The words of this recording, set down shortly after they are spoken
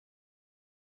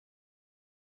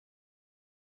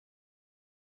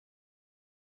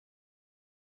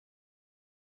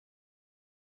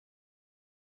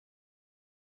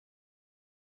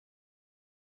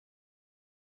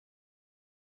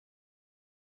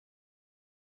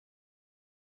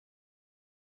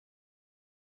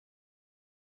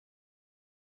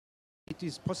it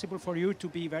is possible for you to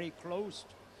be very close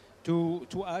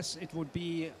to us, it would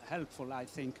be helpful, I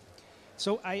think.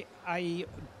 So I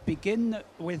begin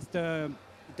with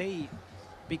they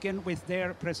begin with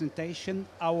their presentation.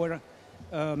 Our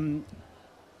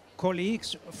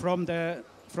colleagues from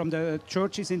the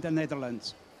churches in the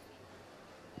Netherlands.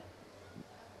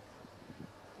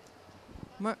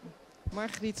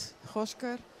 Margriet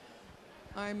Gosker.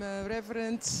 I'm a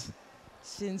reverend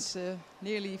since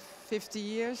nearly 50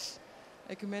 years,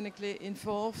 ecumenically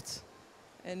involved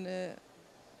and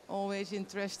always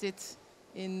interested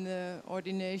in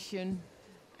ordination.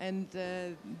 And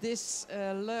this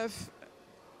love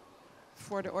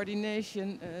for the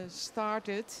ordination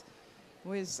started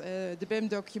with the BEM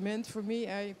document. For me,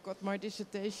 I got my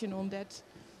dissertation on that,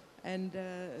 and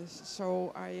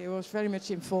so I was very much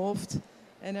involved.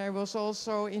 And I was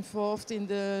also involved in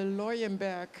the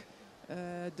Leuenberg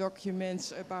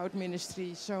documents about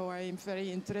ministry, so I am very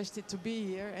interested to be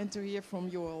here and to hear from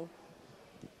you all.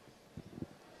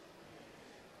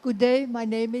 Good day, my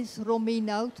name is Romy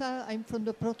Nauta. I'm from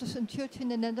the Protestant Church in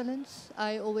the Netherlands.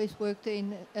 I always worked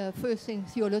in first in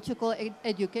theological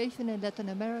education in Latin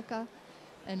America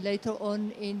and later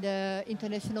on in the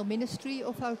international ministry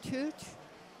of our church.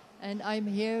 And I'm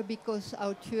here because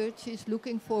our church is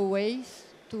looking for ways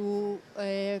to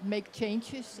make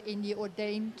changes in the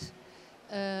ordained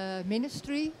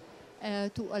ministry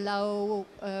to allow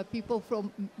people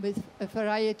with a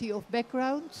variety of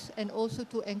backgrounds, and also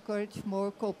to encourage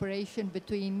more cooperation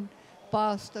between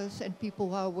pastors and people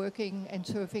who are working and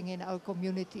serving in our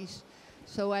communities.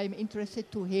 So I'm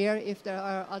interested to hear if there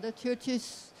are other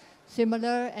churches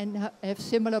similar and have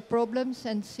similar problems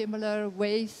and similar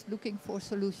ways looking for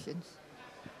solutions.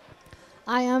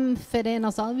 I am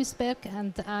Verena Salvisberg,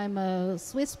 and I'm a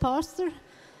Swiss pastor,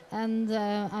 and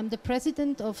I'm the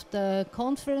president of the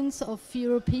Conference of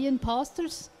European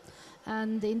Pastors.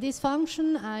 And in this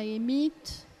function I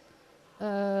meet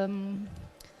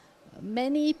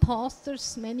many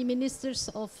pastors, many ministers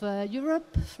of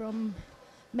Europe from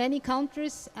many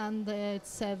countries, and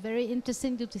it's very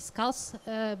interesting to discuss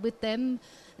with them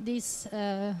this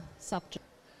subject.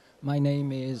 My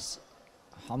name is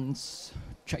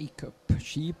Hansjakob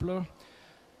Schibler.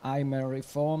 I'm a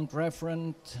Reformed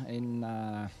Reverend in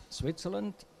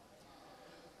Switzerland.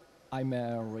 I'm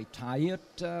a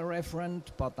retired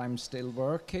Reverend, but I'm still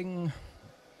working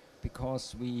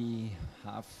because we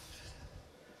have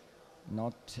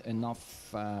not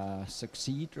enough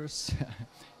succeeders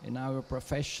in our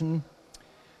profession.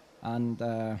 And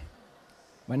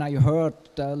when I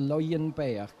heard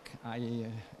Leuenberg,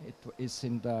 it is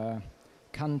in the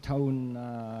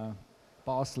canton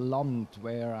Basel-Land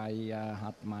where I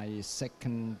had my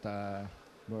second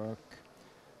work,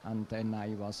 and then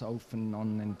I was often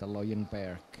on in the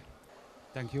Leuenberg.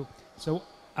 Thank you. So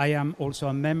I am also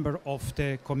a member of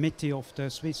the committee of the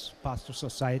Swiss Pastor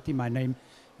Society. My name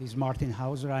is Martin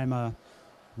Hauser. I'm a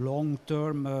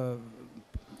long-term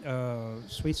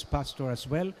Swiss pastor as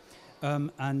well,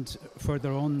 and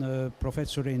further on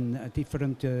professor in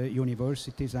different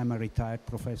universities. I'm a retired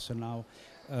professor now,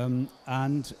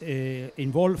 and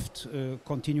involved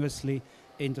continuously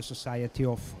in the Society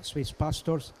of Swiss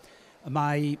Pastors.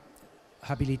 My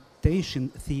habilitation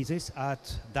thesis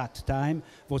at that time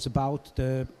was about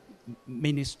the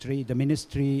ministry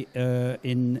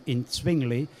in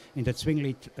Zwingli, in the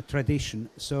Zwingli tradition.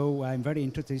 So I'm very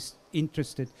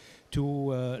interested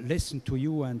to listen to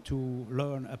you and to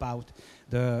learn about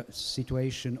the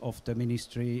situation of the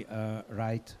ministry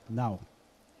right now.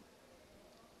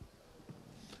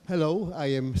 Hello, I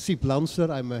am Siep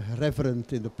Lanser. I'm a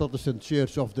reverend in the Protestant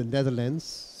Church of the Netherlands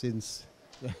since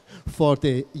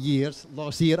 40 years.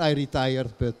 Last year I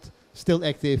retired, but still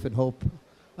active and hope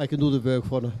I can do the work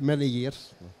for many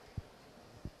years.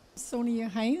 Sonia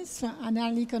Heinz, an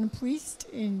Anglican priest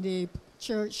in the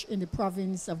church in the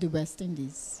province of the West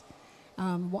Indies.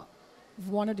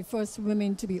 One of the first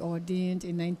women to be ordained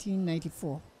in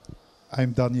 1994.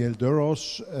 I'm Daniel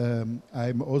Döros.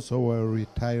 I'm also a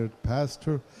retired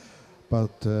pastor,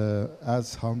 but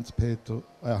as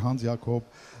Hansjakob,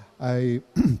 I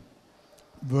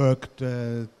worked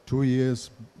 2 years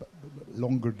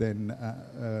longer than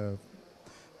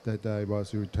that I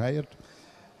was retired,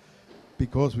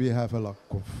 because we have a lack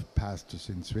of pastors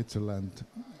in Switzerland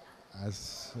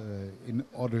as in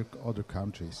other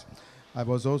countries. I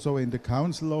was also in the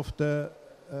council of the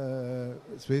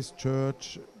Swiss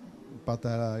church, but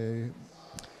I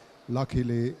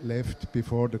luckily left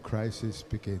before the crisis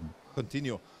began.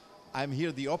 Continue. I'm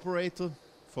here the operator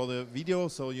for the video,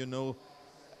 so you know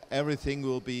everything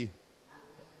will be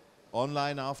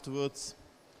online afterwards,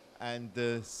 and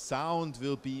the sound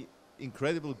will be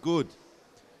incredible good,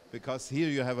 because here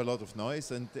you have a lot of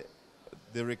noise, and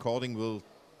the recording will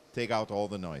take out all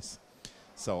the noise.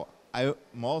 So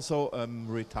I'm also a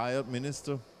retired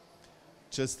minister.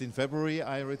 Just in February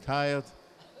I retired,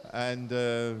 and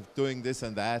doing this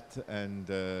and that, and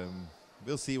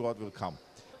we'll see what will come.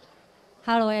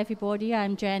 Hello everybody,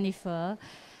 I'm Jennifer.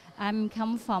 I'm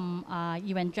come from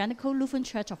Evangelical Lutheran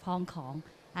Church of Hong Kong.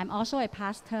 I'm also a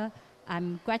pastor.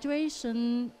 I'm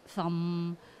graduation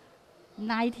from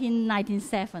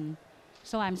 1997.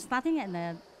 So I'm starting in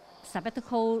a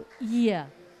sabbatical year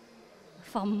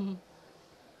from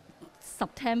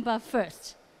September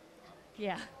 1st.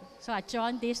 Yeah. So I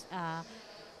joined this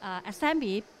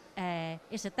assembly.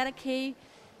 It's a dedicated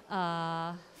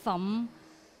from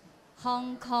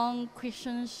Hong Kong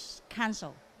Christians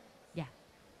Council. Yeah.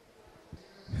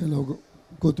 Hello,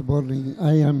 good morning.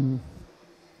 I am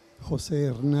Jose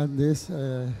Hernandez,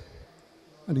 an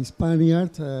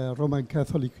Spaniard, Roman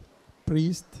Catholic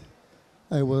priest.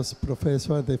 I was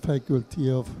professor at the Faculty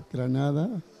of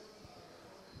Granada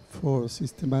for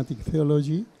systematic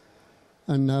theology,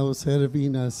 and now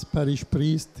serving as parish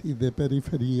priest in the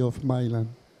periphery of Milan.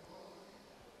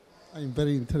 I'm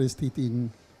very interested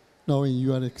in knowing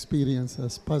your experience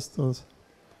as pastors.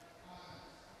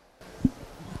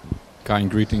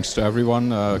 Kind greetings to everyone.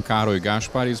 Károly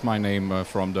Gáspár is my name,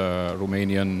 from the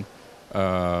Romanian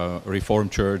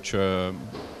Reformed Church,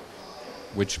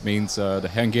 which means the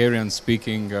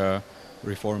Hungarian-speaking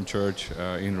Reformed Church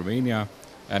in Romania.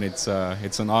 And it's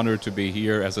an honor to be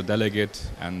here as a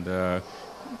delegate and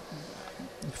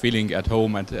feeling at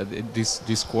home at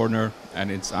this corner.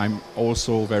 And I'm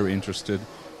also very interested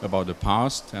about the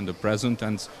past and the present.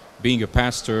 And being a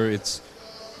pastor, it's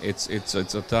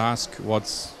a task.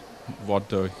 What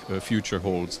the future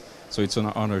holds. So it's an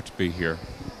honor to be here.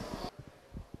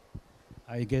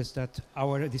 I guess that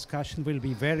our discussion will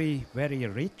be very, very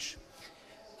rich,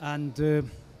 and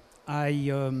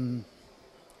I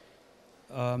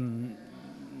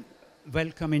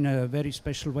welcome in a very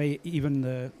special way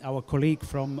even our colleague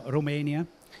from Romania.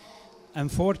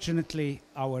 Unfortunately,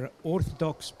 our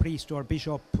Orthodox priest or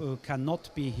bishop cannot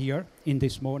be here in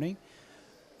this morning.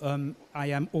 I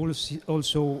am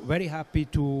also very happy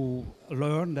to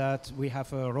learn that we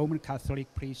have a Roman Catholic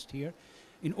priest here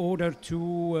in order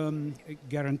to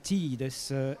guarantee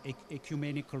this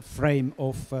ecumenical frame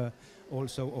of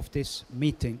also of this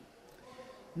meeting.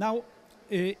 Now,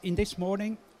 in this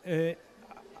morning,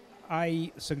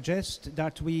 I suggest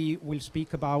that we will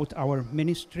speak about our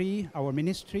ministries,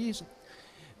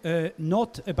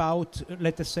 not about,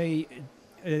 let us say,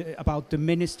 about the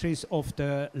ministries of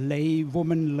the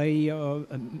layman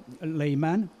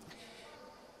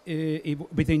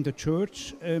within the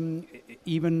church.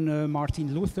 Even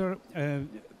Martin Luther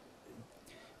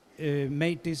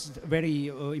made this very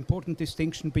important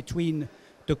distinction between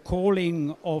the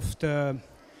calling of the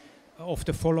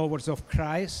followers of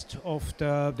Christ, of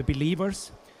the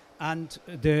believers, and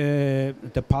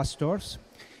the pastors.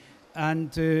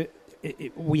 And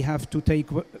we have to take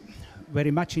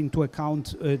very much into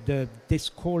account this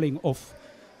calling of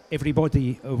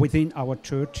everybody within our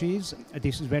churches.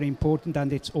 This is very important,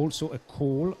 and it's also a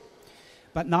call.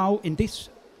 But now, in this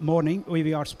morning,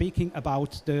 we are speaking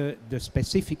about the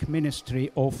specific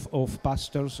ministry of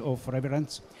pastors, of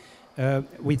reverends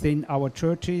within our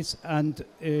churches, and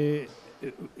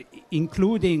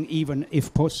including even,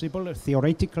 if possible,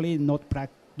 theoretically, not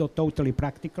totally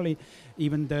practically,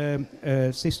 even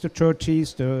the sister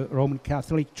churches, the Roman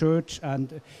Catholic Church,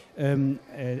 and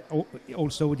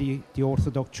also the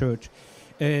Orthodox Church.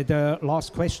 The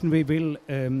last question we will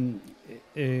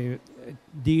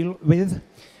deal with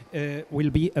will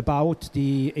be about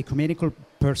the ecumenical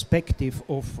perspective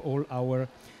of all our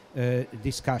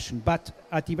discussion. But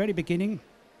at the very beginning,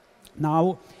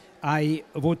 now I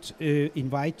would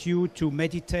invite you to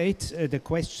meditate the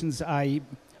questions I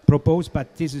propose,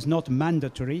 but this is not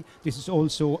mandatory. This is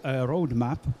also a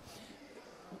roadmap.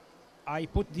 I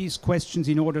put these questions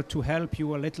in order to help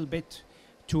you a little bit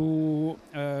to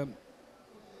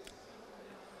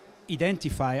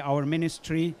identify our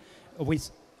ministry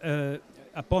with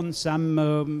upon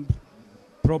some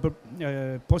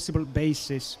possible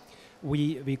basis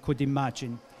we could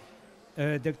imagine.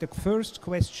 The first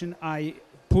question I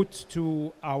put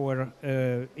to our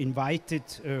invited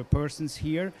persons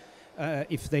here,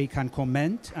 if they can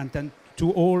comment, and then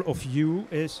to all of you,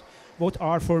 is what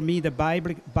are for me the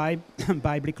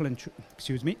biblical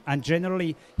and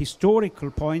generally historical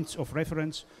points of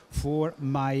reference for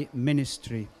my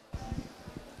ministry?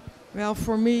 Well,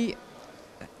 for me,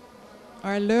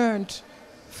 I learned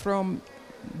from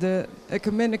the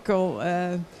ecumenical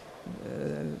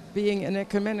being an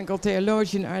ecumenical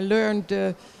theologian, I learned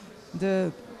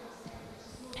the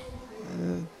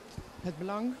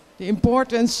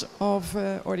importance of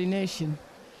ordination.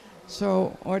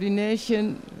 So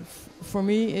ordination for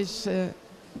me is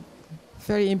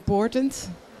very important.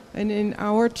 And in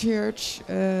our church,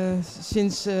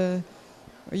 since a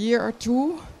year or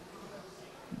two,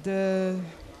 the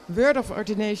word of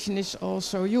ordination is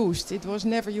also used. It was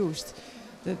never used.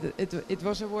 It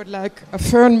was a word like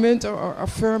affirmment or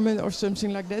affirmment or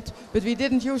something like that. But we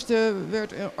didn't use the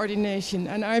word ordination.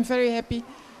 And I'm very happy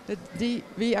that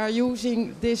we are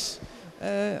using this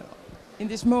in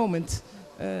this moment.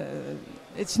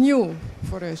 It's new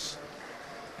for us.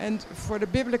 And for the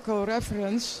biblical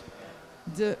reference,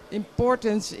 the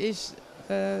importance is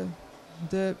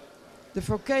the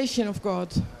vocation of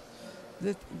God.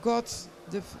 That God,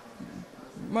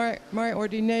 my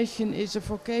ordination is a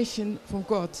vocation from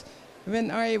God.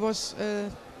 When I was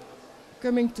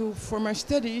coming for my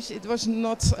studies, it was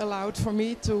not allowed for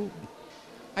me to.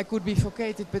 I could be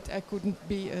vocated, but I couldn't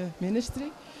be a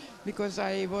ministry because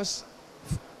I was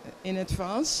in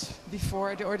advance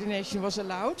before the ordination was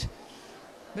allowed.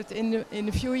 But in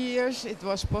a few years it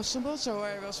was possible, so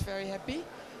I was very happy.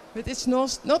 But it's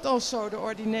not also the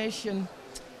ordination,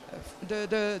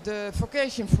 the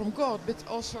vocation from God, but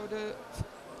also the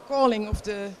calling of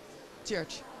the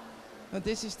church. Now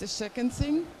this is the second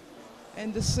thing.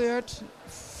 And the third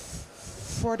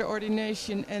for the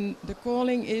ordination and the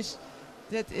calling is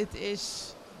that it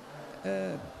is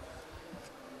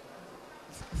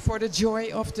for the joy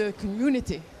of the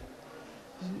community.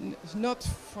 It's not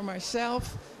for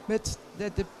myself, but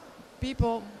that the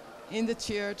people in the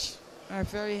church are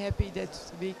very happy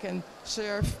that we can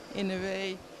serve in a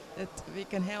way that we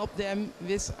can help them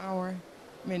with our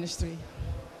ministry.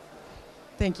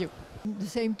 Thank you. The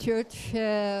same church,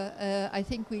 I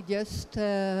think we just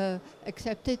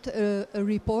accepted a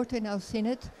report in our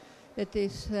synod that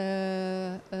is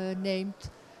named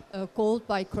Called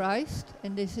by Christ,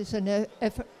 and this is an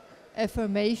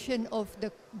affirmation of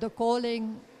the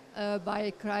calling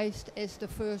by Christ as the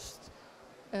first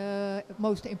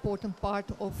most important part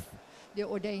of the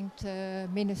ordained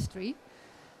ministry.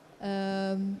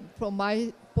 From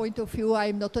my point of view,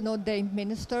 I'm not an ordained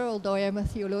minister, although I am a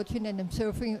theologian and I'm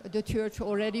serving the church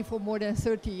already for more than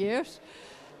 30 years.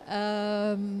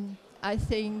 I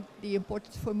think the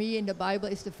importance for me in the Bible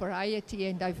is the variety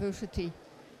and diversity,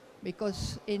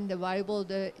 because in the Bible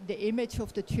the image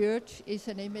of the church is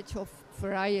an image of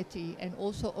variety and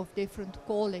also of different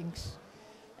callings.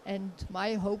 And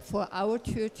my hope for our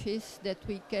church is that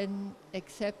we can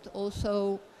accept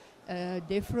also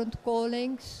different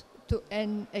callings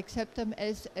and accept them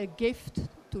as a gift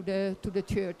to the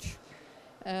church.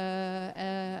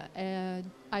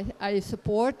 And I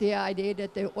support the idea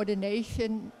that the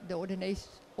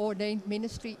ordained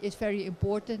ministry is very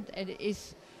important, and it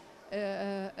is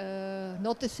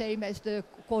not the same as the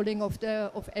calling of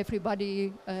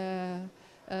everybody,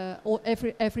 or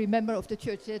every member of the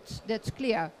church. That's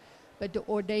clear. But the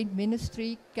ordained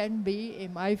ministry can be,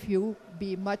 in my view,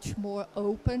 be much more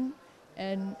open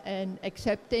and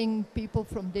accepting people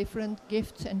from different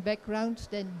gifts and backgrounds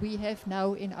than we have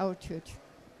now in our church.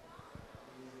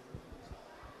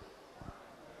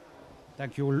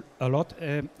 Thank you a lot.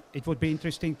 It would be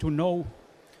interesting to know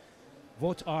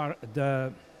what are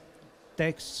the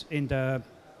texts in the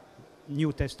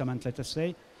New Testament, let us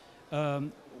say,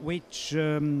 which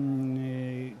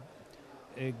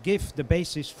give the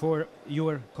basis for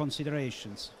your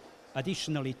considerations,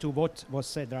 additionally to what was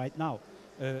said right now.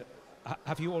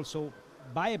 Have you also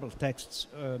Bible texts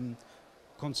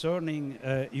concerning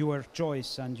your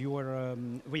choice and your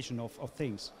vision of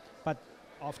things? But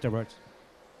afterwards.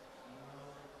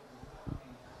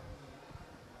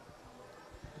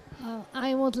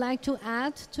 I would like to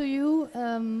add to you,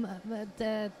 at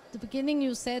the beginning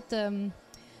you said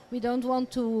we don't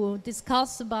want to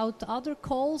discuss about other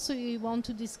calls, we want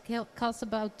to discuss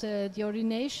about the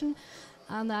ordination,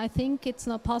 and I think it's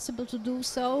not possible to do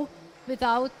so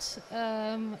without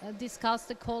discuss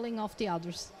the calling of the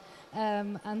others.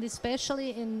 And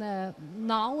especially in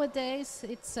nowadays,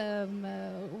 it's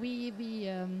we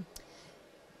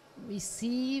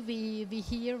see, we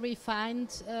hear, we find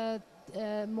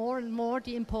more and more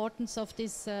the importance of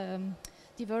this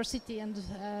diversity, and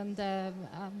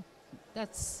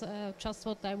that's just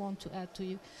what I want to add to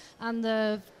you. And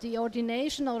the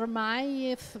ordination, or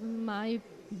my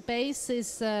base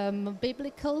is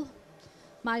biblical.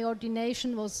 My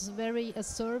ordination was very a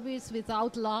service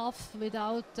without love,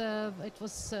 without it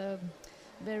was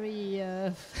very.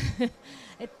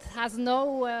 It has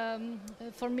no.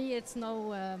 For me, it's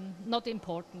not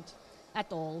important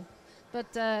at all.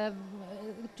 but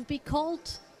to be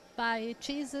called by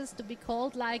Jesus, to be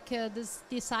called like the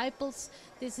disciples,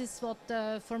 this is what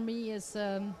for me is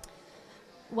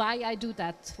why I do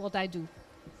that, what I do.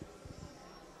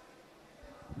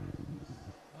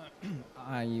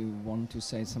 I want to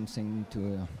say something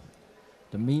to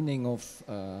the meaning of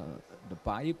the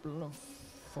Bible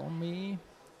for me.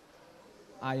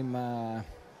 I'm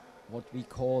what we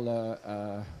call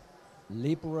a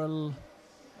liberal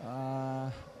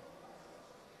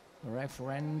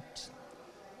referent.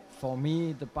 For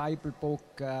me, the Bible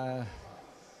book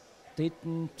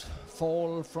didn't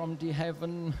fall from the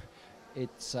heaven.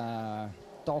 It's a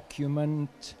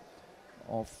document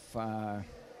of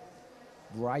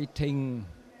writing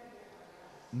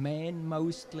men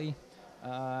mostly,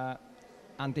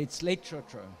 and it's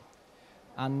literature.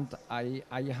 And I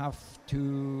have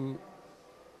to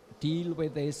deal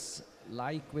with this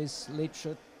like with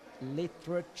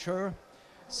literature.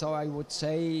 So I would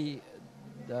say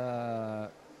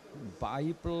the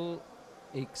Bible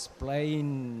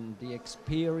explain the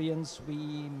experience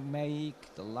we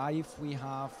make, the life we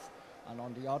have, and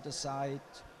on the other side,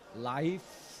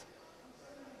 life,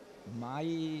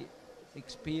 my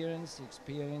experience, the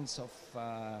experience of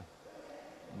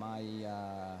my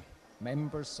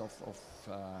members of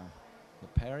the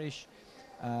parish,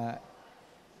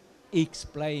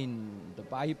 explain the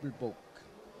Bible book.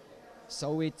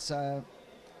 So it's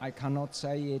I cannot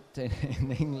say it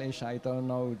in English, I don't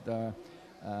know the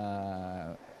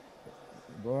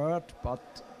word,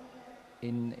 but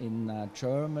in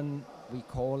German we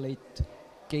call it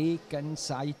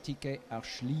gegenseitige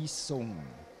Erschließung.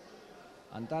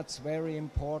 And that's very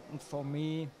important for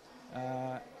me,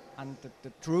 and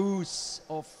the truth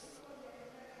of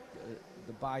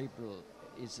the Bible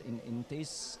is in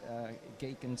this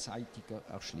gegenseitige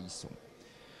Erschließung.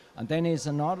 And then is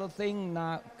another thing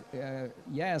now,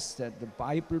 yes, that the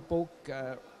Bible book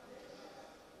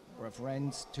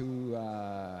reference to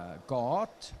God,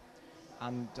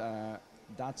 and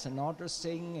that's another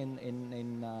thing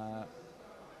in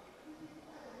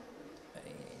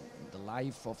the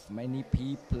life of many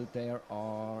people. There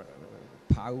are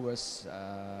powers,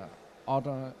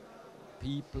 other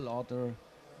people, other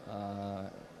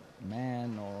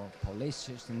men or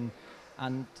politicians,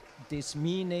 and this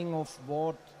meaning of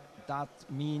what that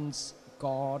means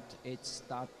God, it's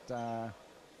that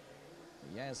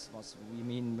yes, what we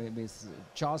mean with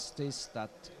justice,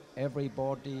 that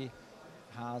everybody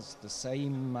has the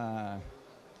same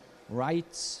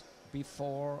rights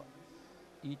before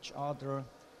each other,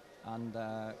 and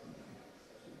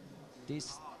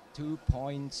these 2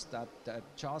 points, that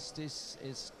justice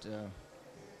is the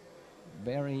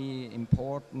very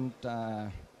important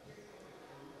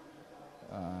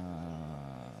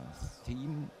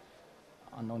theme,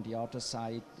 and on the other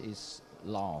side is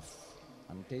love.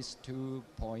 And these 2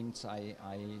 points, I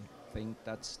think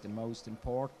that's the most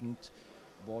important,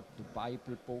 what the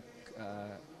Bible book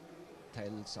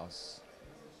tells us.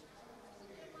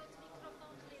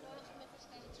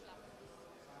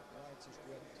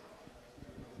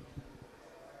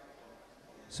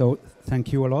 So,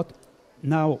 thank you a lot.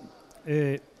 Now,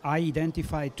 I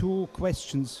identify 2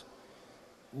 questions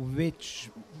which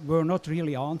were not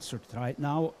really answered right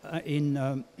now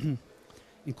in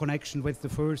connection with the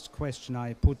first question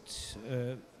I put,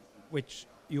 which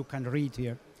you can read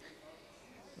here.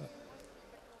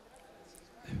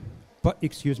 But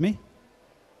excuse me?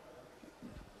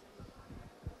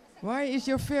 Why is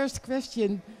your first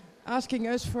question asking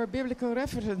us for biblical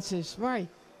references? Why?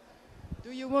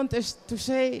 Do you want us to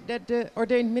say that the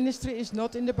ordained ministry is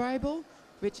not in the Bible,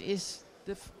 which is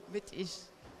the case?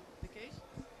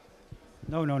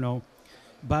 No.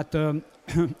 But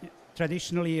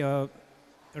traditionally,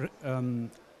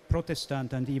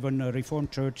 Protestant and even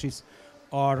Reformed churches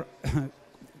are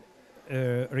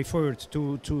referred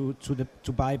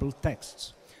to Bible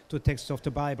texts, to texts of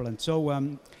the Bible, and so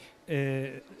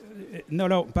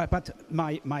But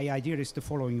my idea is the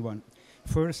following one.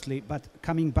 Firstly, but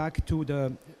coming back to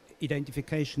the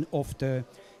identification of the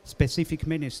specific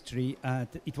ministry,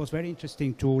 it was very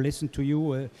interesting to listen to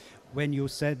you when you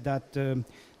said that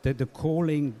the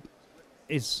calling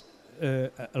is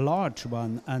a large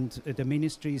one, and the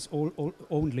ministry is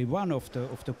only one of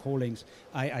the callings.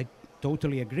 I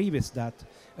totally agree with that.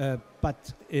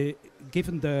 But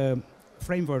given the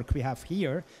framework we have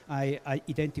here, I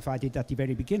identified it at the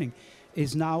very beginning,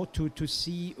 is now to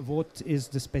see what is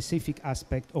the specific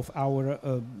aspect of our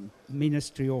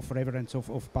ministry of reverence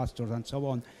of pastors and so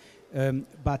on.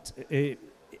 But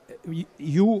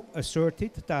you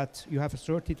have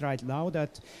asserted right now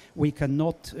that we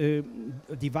cannot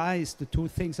devise the two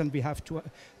things, and we have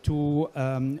to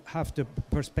have the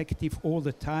perspective all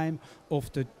the time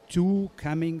of the two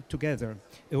coming together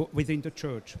within the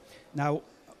church. Now,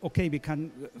 okay, we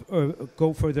can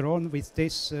go further on with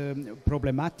this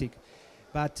problematic.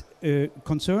 But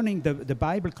concerning the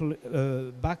biblical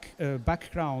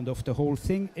background of the whole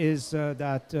thing is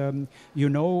that in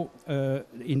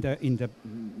the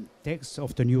text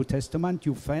of the New Testament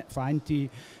you find the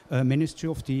ministry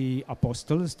of the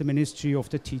apostles, the ministry of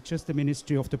the teachers, the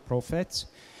ministry of the prophets,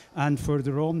 and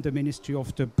further on the ministry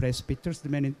of the presbyters,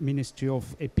 the ministry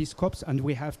of episcopes, and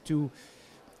we have to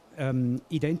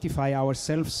identify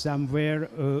ourselves somewhere.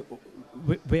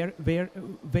 Where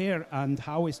and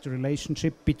how is the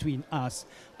relationship between us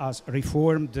as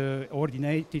reformed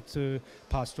ordinated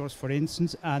pastors, for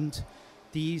instance, and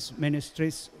these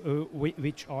ministries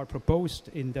which are proposed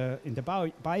in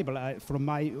the Bible? From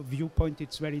my viewpoint,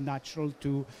 it's very natural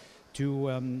to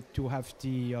have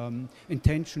the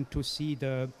intention to see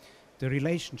the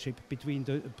relationship between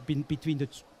the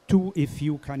two, if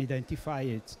you can identify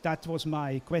it. That was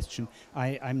my question.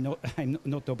 I'm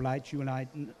not obliged you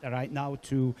right now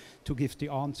to give the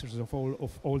answers of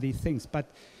all these things, but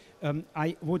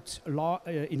I would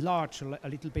enlarge a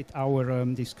little bit our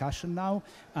discussion now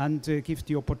and give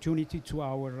the opportunity to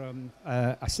our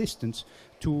assistants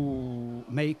to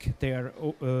make their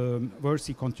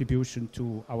worthy contribution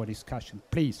to our discussion.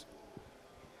 Please.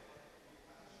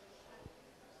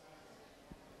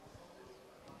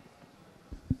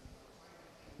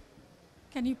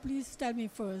 Can you please tell me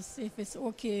first if it's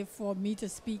okay for me to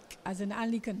speak as an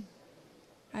Anglican?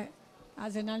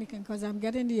 Because I'm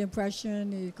getting the impression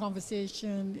the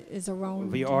conversation is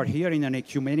around... We are here in an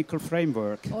ecumenical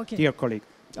framework, okay. Dear colleague.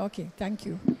 Okay, thank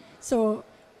you. So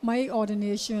my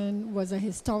ordination was a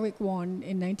historic one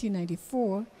in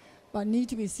 1994, but need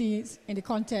to be seen in the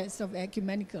context of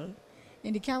ecumenical.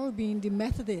 In the Caribbean, the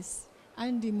Methodists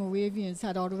and the Moravians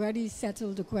had already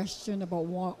settled the question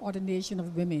about ordination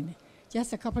of women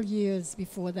just a couple years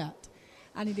before that.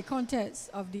 And in the context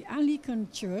of the Anglican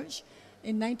Church,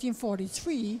 in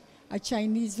 1943, a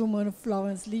Chinese woman,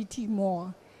 Florence Lee T.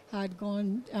 Moore, had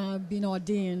been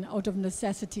ordained out of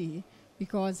necessity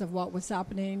because of what was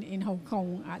happening in Hong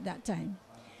Kong at that time.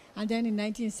 And then in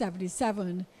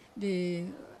 1977, the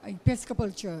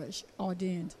Episcopal Church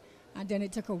ordained, and then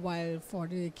it took a while for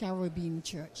the Caribbean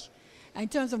Church. In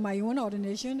terms of my own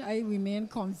ordination, I remain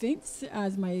convinced,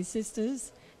 as my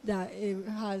sisters, that it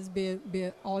has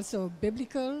also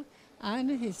biblical and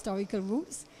historical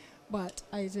roots, but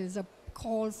it is a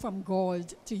call from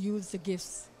God to use the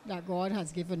gifts that God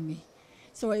has given me.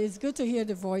 So it's good to hear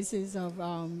the voices of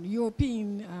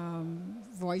European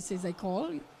voices, I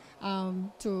call,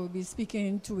 to be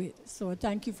speaking to it. So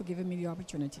thank you for giving me the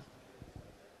opportunity.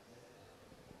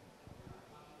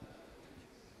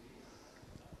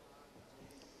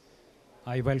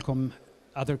 I welcome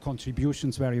other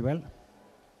contributions very well.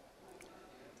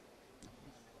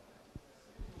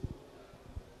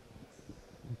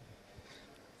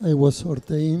 I was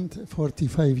ordained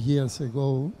 45 years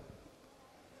ago,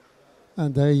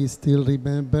 and I still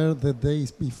remember the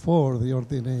days before the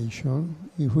ordination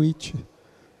in which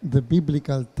the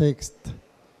biblical text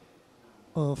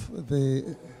of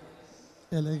the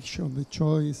election, the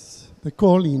choice, the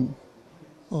calling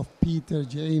of Peter,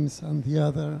 James, and the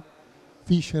other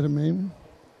fishermen,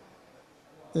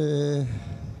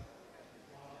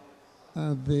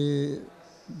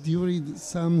 during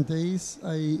some days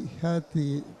I had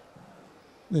the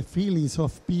feelings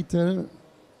of Peter.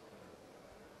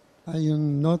 I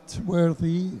am not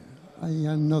worthy, I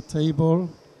am not able.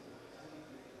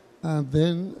 And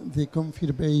then the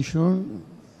confirmation,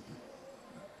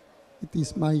 it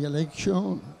is my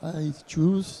election, I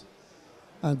choose,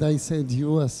 and I send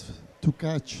you as to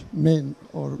catch men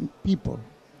or people,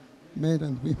 men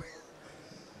and women.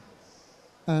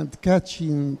 And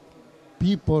catching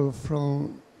people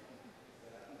from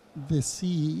the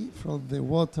sea, from the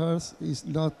waters, is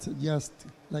not just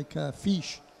like a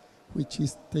fish which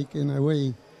is taken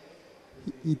away.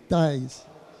 It dies.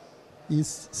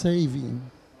 It's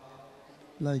saving,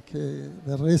 like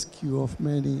the rescue of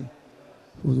many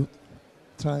who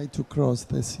try to cross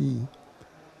the sea.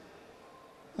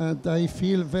 And I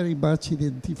feel very much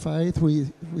identified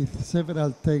with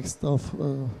several texts of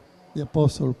the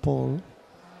Apostle Paul.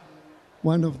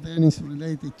 One of them is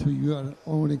related to your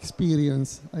own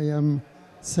experience. I am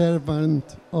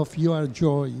servant of your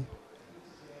joy.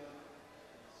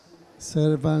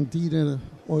 Servant ihrer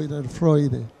eurer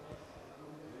Freude.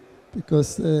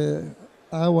 Because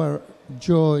our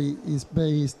joy is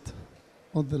based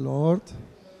of the Lord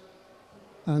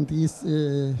and is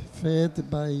fed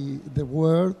by the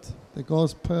Word, the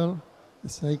Gospel, the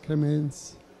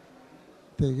sacraments,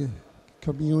 the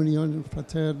communion,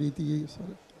 fraternity.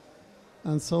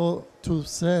 And so to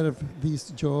serve this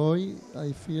joy,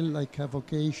 I feel like a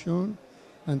vocation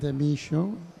and a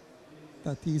mission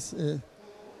that is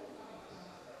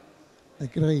a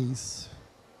grace.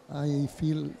 I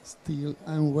feel still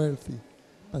unworthy,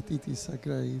 but it is a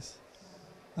grace.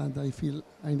 And I feel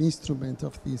an instrument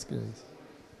of this grace.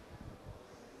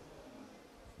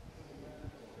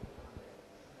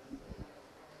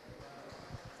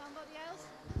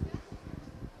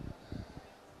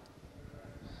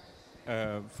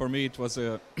 For me, it was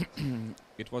a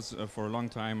it was for a long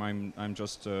time. I'm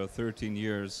just 13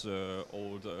 years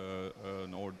old,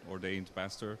 an ordained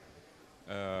pastor,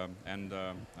 and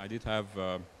I did have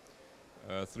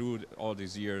through all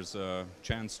these years a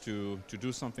chance to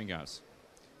do something else,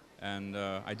 and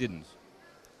I didn't.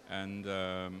 And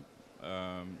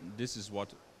this is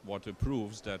what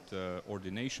proves that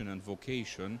ordination and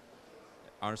vocation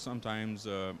are sometimes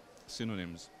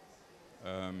synonyms.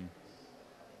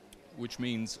 Which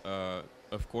means,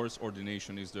 of course,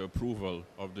 ordination is the approval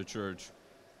of the church,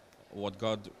 what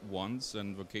God wants,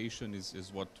 and vocation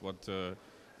is what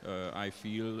I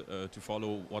feel to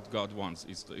follow what God wants.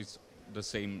 It's the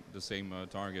same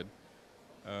target.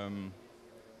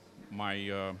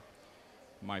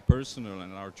 My personal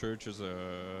and our church's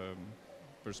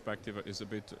perspective is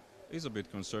a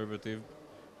bit conservative.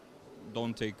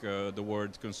 Don't take the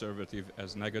word conservative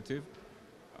as negative.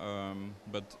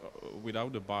 But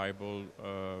without the Bible,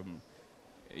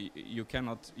 you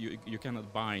cannot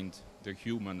bind the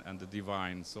human and the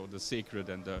divine, so the sacred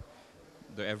and the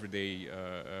everyday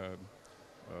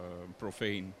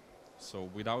profane. So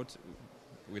without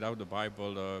the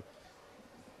Bible,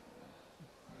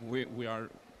 we are.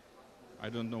 I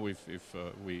don't know if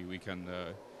we can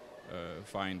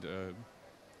find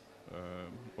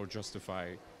or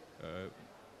justify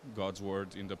God's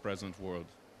word in the present world.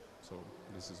 So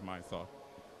this is my thought.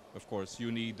 Of course,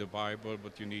 you need the Bible,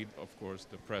 but you need, of course,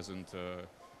 the present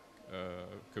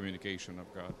communication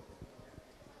of God.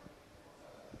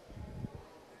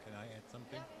 Can I add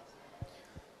something?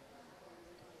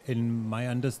 In my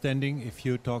understanding, if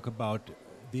you talk about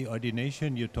the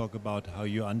ordination, you talk about how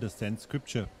you understand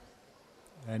Scripture.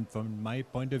 And from my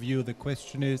point of view, the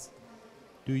question is,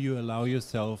 do you allow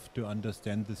yourself to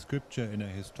understand the Scripture in a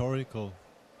historical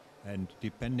and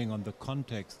depending on the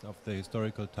context of the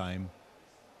historical time?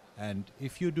 And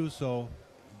if you do so,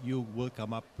 you will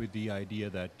come up with the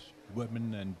idea that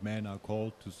women and men are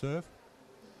called to serve.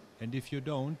 And if you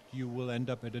don't, you will end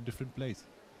up at a different place.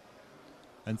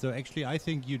 And so actually I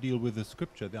think you deal with the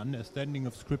Scripture, the understanding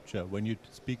of Scripture when you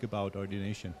speak about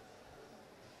ordination.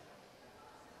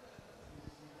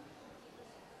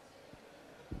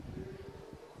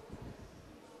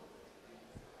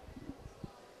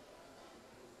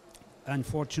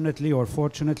 Unfortunately or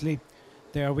fortunately,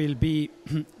 there will be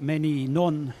many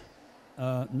not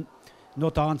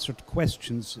answered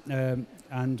questions,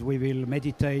 and we will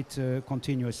meditate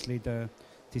continuously the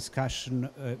discussion,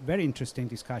 very interesting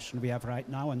discussion we have right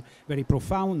now, and very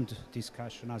profound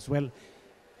discussion as well.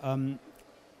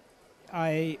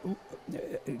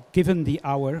 Given the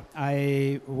hour,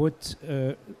 I would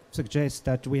suggest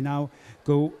that we now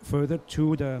go further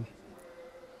to the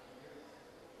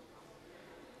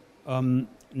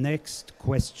next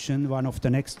question, one of the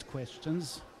next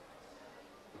questions.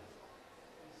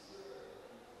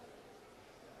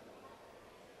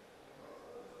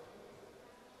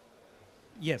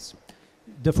 Yes,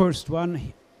 the first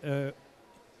one,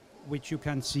 which you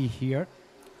can see here.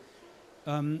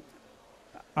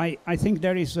 I think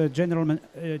there is a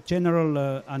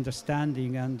general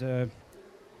understanding and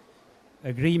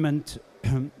agreement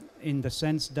in the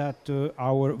sense that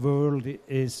our world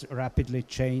is rapidly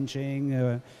changing.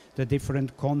 The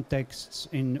different contexts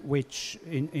in which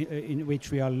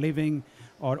we are living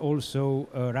are also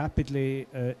rapidly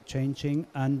changing.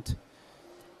 And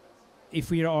if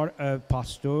we are a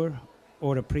pastor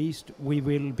or a priest, we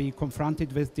will be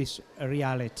confronted with this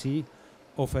reality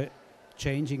of a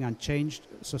changing and changed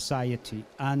society,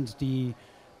 and the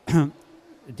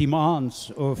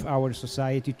demands of our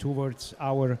society towards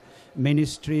our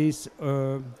ministries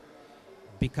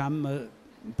become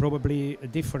probably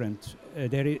different.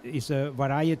 There is a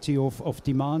variety of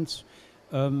demands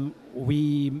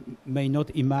we may not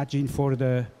imagine for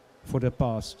the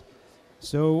past.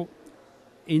 So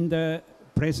in the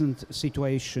present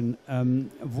situation,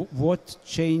 what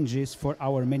changes for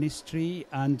our ministry,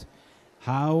 and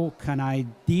how can I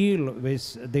deal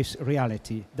with this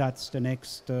reality? That's the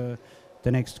next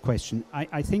the next question.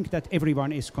 I think that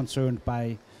everyone is concerned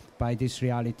by this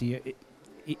reality.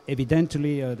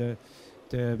 Evidently,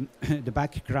 the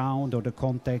background or the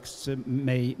context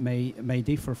may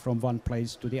differ from one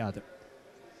place to the other.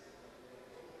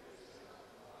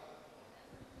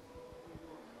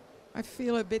 I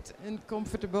feel a bit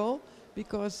uncomfortable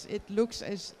because it looks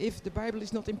as if the Bible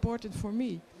is not important for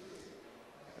me.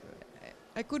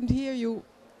 I couldn't hear you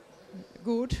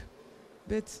good,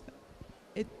 but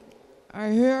I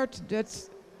heard that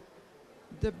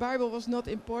the Bible was not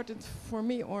important for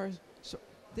me, or so.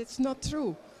 That's not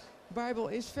true. Bible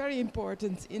is very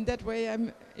important. In that way,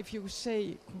 if you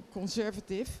say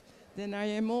conservative, then I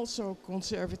am also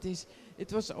conservative.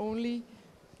 It was only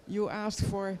you asked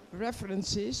for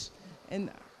references, and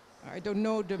I don't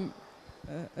know them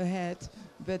ahead,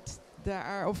 but there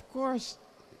are, of course,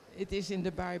 it is in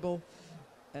the Bible,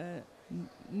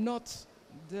 not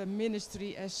the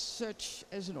ministry as such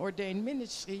as an ordained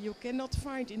ministry. You cannot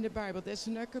find in the Bible. There's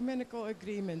an ecumenical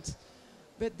agreement,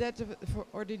 but that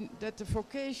the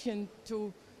vocation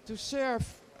to serve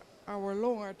our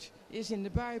Lord is in the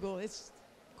Bible. It's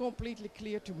completely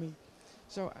clear to me.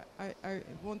 So I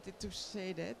wanted to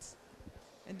say that.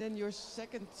 And then your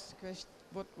second question,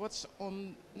 what's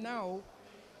on now?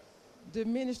 The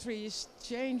ministry is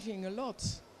changing a lot,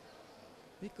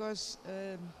 because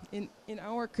in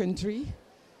our country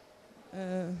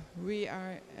we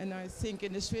are, and I think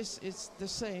in the Swiss it's the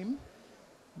same,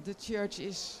 the church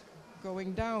is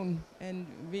going down, and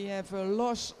we have a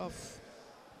loss of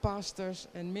pastors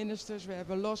and ministers, we have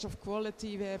a loss of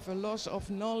quality, we have a loss of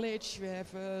knowledge, we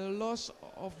have a loss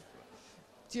of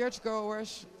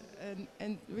churchgoers,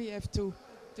 and we have to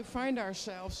find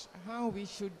ourselves how we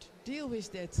should deal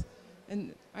with that.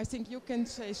 And I think you can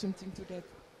say something to that.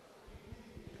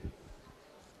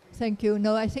 Thank you.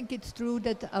 No, I think it's true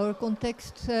that our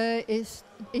context is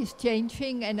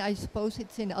changing, and I suppose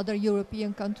it's in other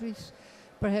European countries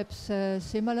perhaps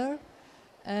similar.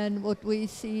 And what we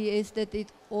see is that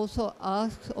it also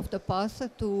asks of the pastor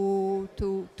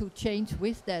to change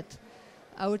with that.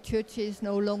 Our church is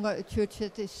no longer a church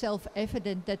that is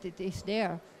self-evident that it is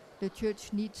there. The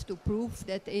church needs to prove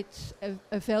that it's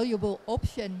a valuable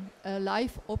option, a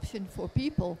life option for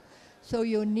people. So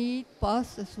you need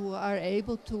pastors who are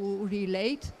able to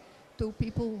relate to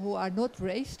people who are not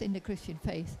raised in the Christian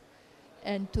faith,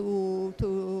 and to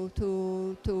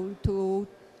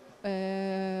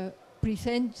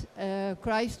present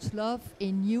Christ's love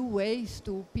in new ways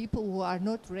to people who are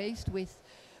not raised with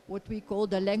what we call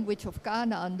the language of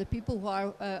Canaan, the people who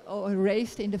are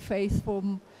raised in the faith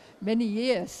from many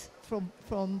years,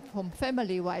 from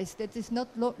family-wise. That is no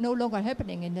longer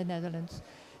happening in the Netherlands.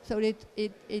 So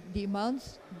it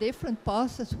demands different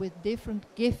pastors with different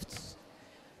gifts.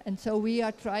 And so we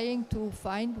are trying to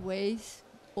find ways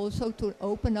also to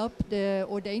open up the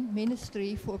ordained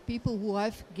ministry for people who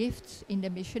have gifts in the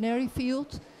missionary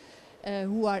field,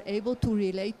 who are able to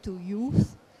relate to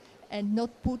youth, and not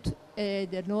put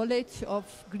the knowledge of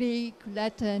Greek,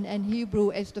 Latin, and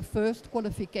Hebrew as the first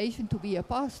qualification to be a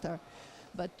pastor,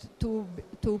 but to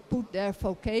put their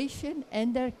vocation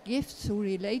and their gifts to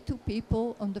relate to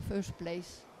people on the first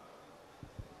place.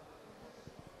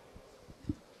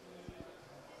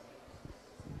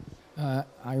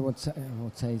 I would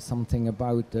say something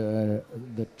about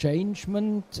the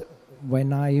changement.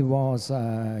 When I was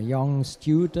a young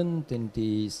student in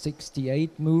the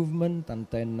 68 movement, and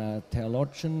then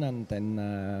theologian, and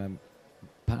then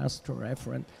pastor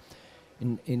referent,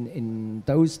 in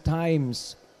those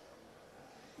times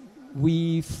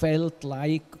we felt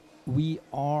like we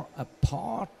are a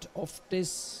part of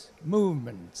these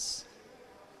movements.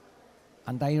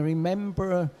 And I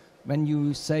remember when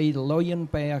you say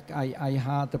Leuenberg, I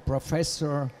had a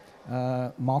professor,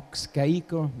 Max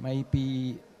Geiger,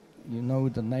 maybe you know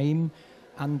the name,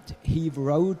 and he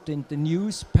wrote in the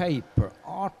newspaper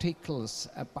articles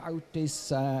about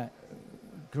this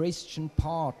Christian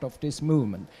part of this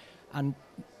movement. And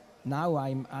now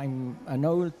I'm an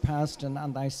old pastor,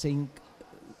 and I think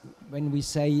when we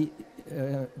say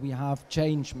we have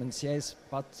changements, yes,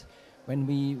 but when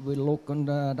we look on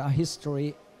the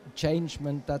history,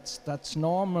 changement, that's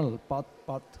normal,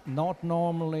 but not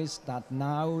normal is that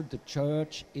now the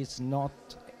church is not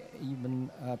even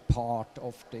a part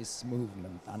of this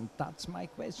movement. And that's my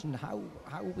question, how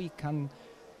we can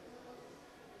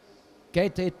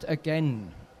get it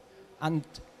again. And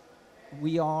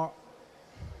we are,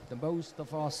 the most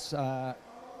of us,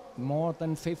 more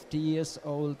than 50 years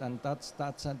old, and that's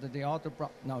the other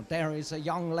no, there is a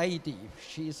young lady,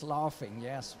 she's laughing,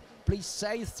 yes. Please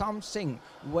say something.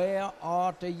 Where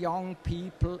are the young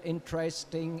people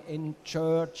interested in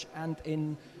church and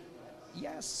in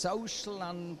yes, social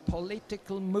and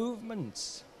political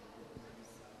movements.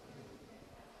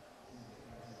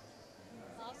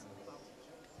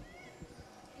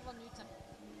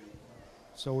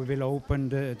 So we will open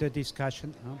the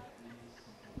discussion. Huh?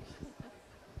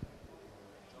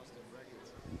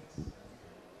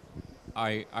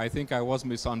 I think I was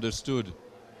misunderstood.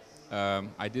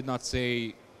 I did not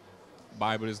say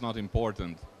Bible is not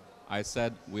important. I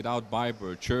said without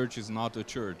Bible, church is not a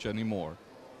church anymore.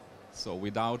 So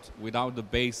without the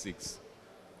basics,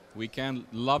 we can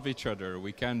love each other,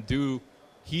 we can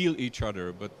heal each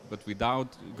other, but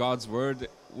without God's word,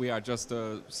 we are just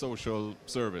a social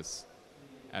service.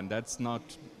 And that's not,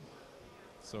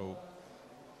 so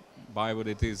Bible,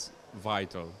 it is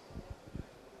vital.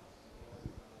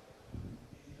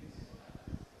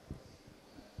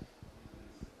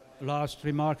 Last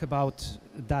remark about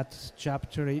that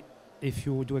chapter, if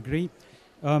you would agree.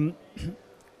 The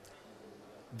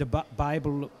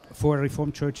Bible for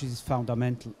Reformed churches is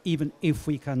fundamental, even if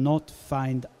we cannot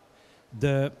find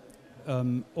the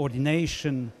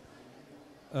ordination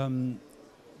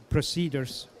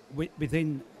procedures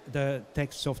within the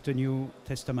texts of the New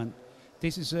Testament.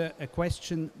 This is a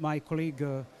question my colleague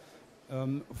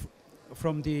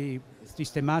from the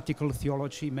systematical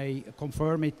theology may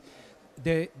confirm it.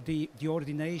 The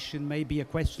ordination may be a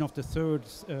question of the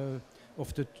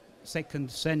of the 2nd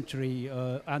century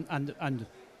and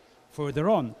further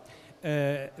on.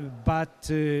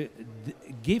 But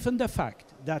given the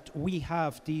fact that we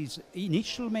have these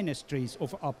initial ministries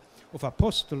of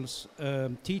apostles,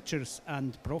 teachers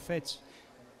and prophets,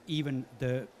 even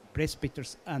the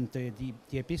presbyters and the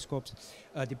episcopes,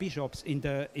 the bishops in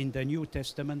the New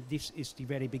Testament, this is the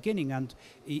very beginning, and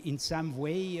in some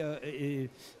way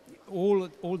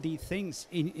all these things,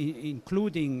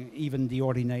 including even the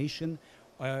ordination,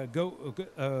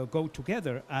 go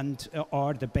together and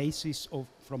are the basis of,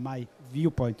 from my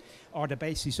viewpoint, are the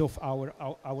basis of our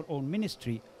own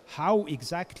ministry. How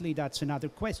exactly, that's another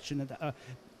question.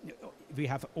 We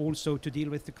have also to deal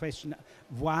with the question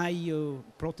why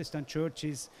Protestant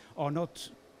churches are not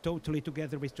totally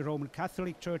together with the Roman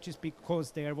Catholic churches,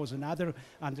 because there was another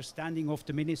understanding of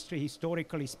the ministry,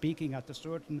 historically speaking, at a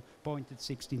certain point in the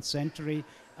 16th century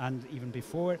and even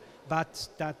before. But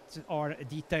that are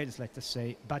details, let us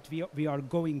say. But we are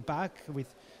going back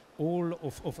with all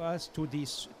of us to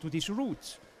these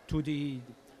roots, to the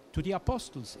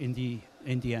apostles in the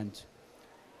end.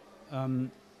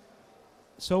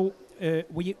 So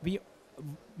we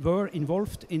were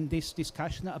involved in this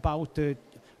discussion about the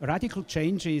radical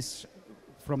changes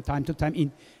from time to time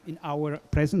in our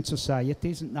present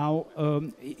societies. Now,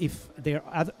 if there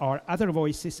are other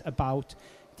voices about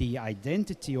the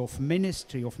identity of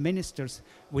ministry, of ministers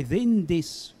within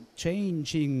this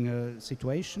changing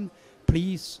situation,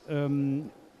 please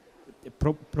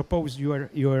propose your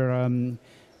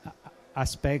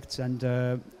aspects and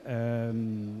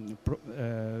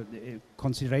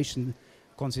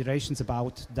considerations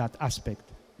about that aspect.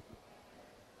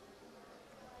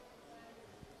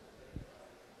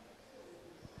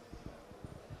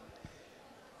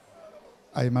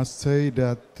 I must say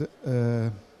that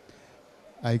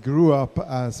I grew up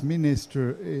as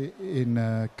minister in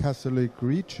a Catholic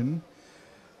region,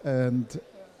 and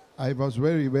I was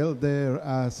very well there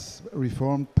as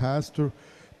Reformed pastor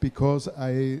because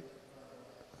I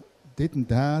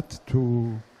didn't have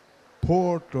to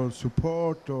port or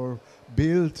support or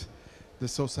build the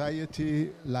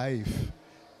society life.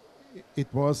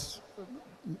 It was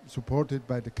supported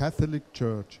by the Catholic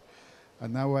Church.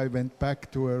 And now I went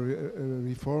back to a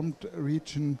Reformed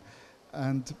region,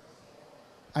 and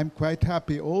I'm quite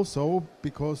happy also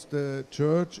because the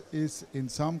church is in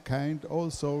some kind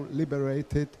also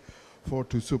liberated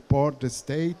to support the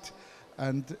state,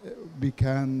 and we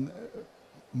can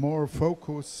more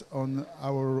focus on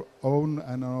our own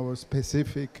and our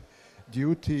specific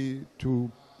duty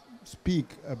to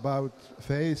speak about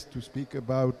faith, to speak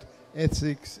about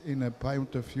ethics in a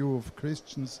point of view of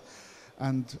Christians.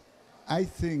 And I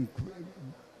think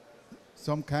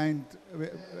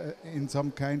in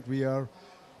some kind we are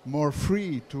more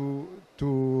free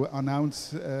to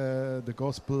announce the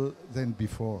gospel than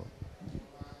before.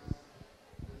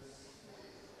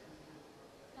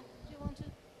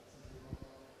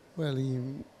 Well,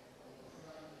 in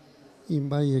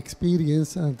my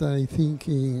experience, and I think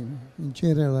in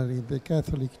general in the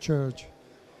Catholic Church,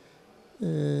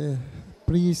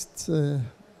 priests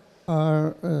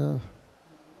are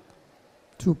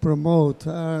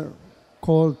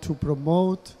called to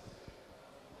promote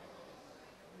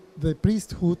the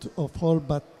priesthood of all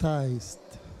baptized.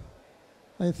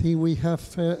 I think we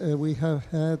have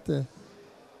had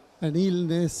an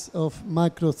illness of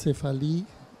macrocephaly,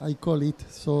 I call it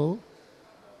so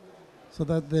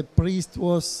that the priest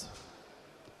was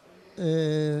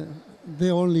the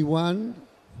only one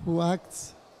who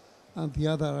acts, and the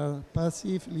other are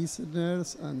passive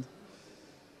listeners, and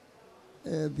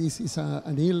this is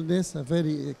an illness, a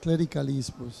very clerical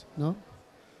ismus, no?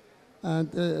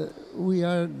 And we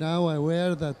are now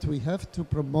aware that we have to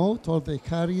promote all the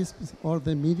charisms, all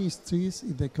the ministries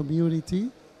in the community.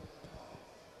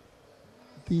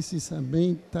 This is a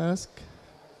main task.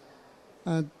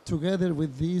 And together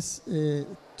with this,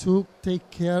 to take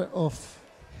care of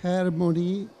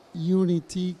harmony,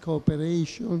 unity,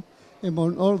 cooperation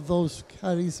among all those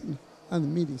charisms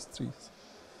and ministries.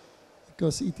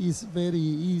 Because it is very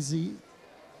easy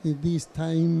in these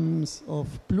times of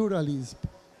pluralism,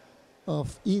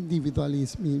 of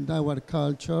individualism in our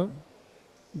culture,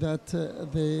 that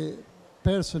the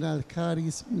personal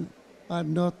charism are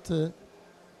not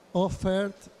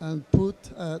offered and put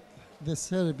at the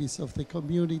service of the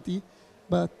community,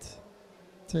 but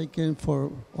taken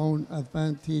for own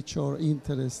advantage or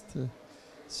interest.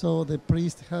 So the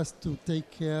priest has to take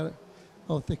care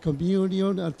of the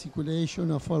communion,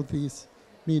 articulation of all these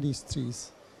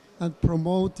ministries, and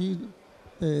promoting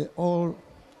all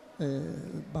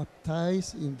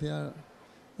baptized in their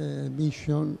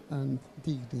mission and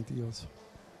dignity also.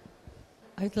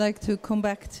 I'd like to come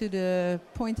back to the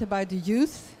point about the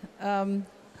youth.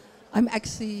 I'm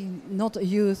actually not a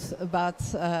youth, but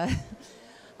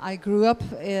I grew up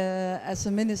as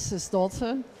a minister's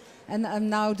daughter, and I'm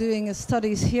now doing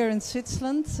studies here in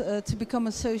Switzerland to become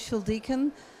a social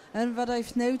deacon. And what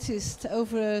I've noticed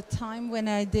over time when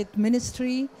I did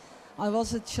ministry, I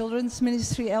was a children's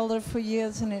ministry elder for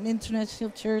years in an international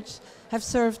church, have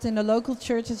served in a local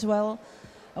church as well.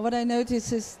 And what I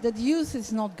noticed is that youth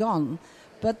is not gone,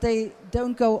 but they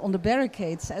don't go on the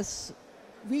barricades as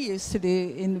we used to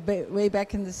do way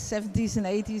back in the 70s and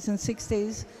 80s and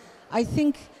 60s. I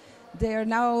think they are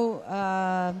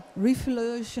now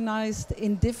revolutionized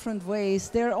in different ways.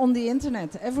 They're on the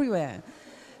internet everywhere.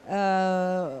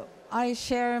 I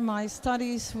share my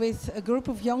studies with a group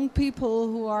of young people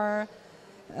who are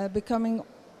becoming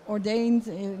ordained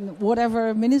in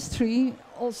whatever ministry,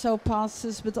 also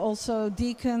pastors, but also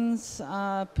deacons,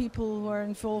 people who are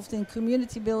involved in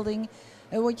community building.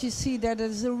 And what you see that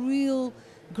there's a real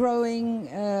growing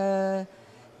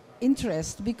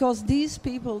interest, because these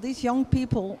people, these young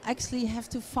people, actually have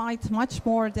to fight much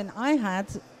more than I had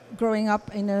growing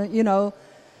up in a, you know,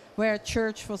 where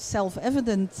church was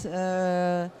self-evident.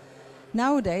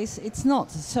 Nowadays, it's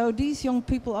not. So these young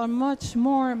people are much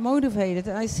more motivated.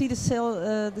 And I see the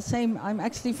same. I'm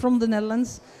actually from the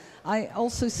Netherlands. I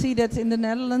also see that in the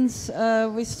Netherlands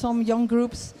with some young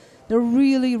groups, they're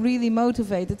really, really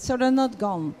motivated. So they're not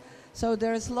gone. So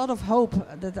there's a lot of hope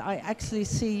that I actually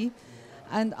see.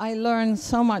 And I learn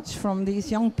so much from these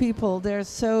young people. They're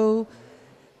so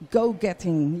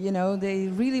go-getting, you know. They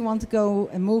really want to go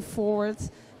and move forward.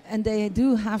 And they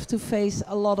do have to face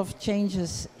a lot of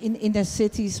changes in their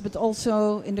cities, but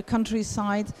also in the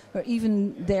countryside, or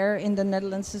even there in the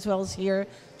Netherlands as well as here.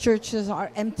 Churches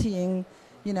are emptying,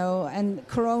 you know, and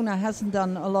Corona hasn't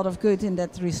done a lot of good in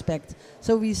that respect.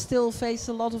 So we still face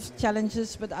a lot of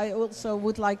challenges, but I also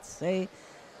would like to say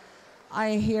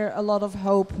I hear a lot of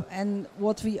hope. And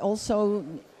what we also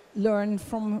learn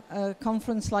from a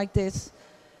conference like this,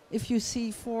 if you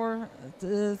see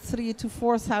 3,000 to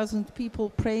 4,000 people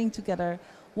praying together,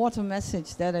 what a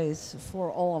message that is for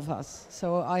all of us.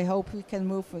 So I hope we can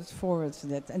move forward to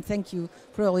that. And thank you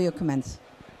for all your comments.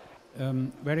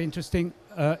 Very interesting.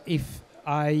 If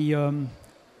I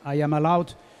am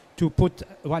allowed to put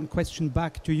one question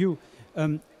back to you.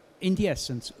 In the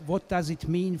essence, what does it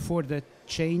mean for the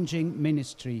changing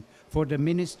ministry, for the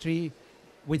ministry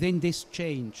within this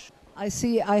change? I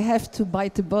see I have to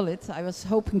bite the bullet. I was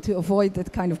hoping to avoid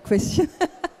that kind of question.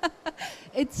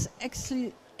 It's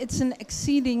an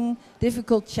exceeding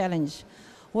difficult challenge.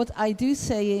 What I do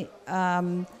say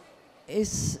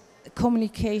is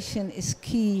communication is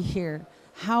key here.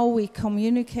 How we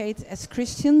communicate as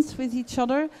Christians with each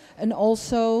other, and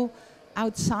also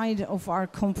outside of our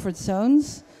comfort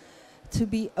zones, to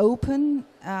be open.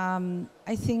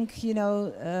 I think, you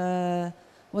know,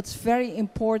 what's very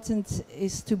important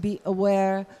is to be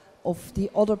aware of the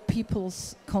other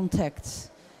people's contacts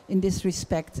in this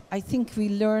respect. I think we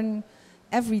learn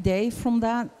every day from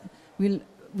that.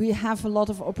 We have a lot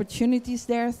of opportunities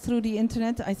there through the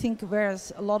internet. I think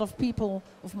whereas a lot of people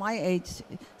of my age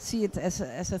see it as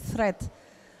a threat,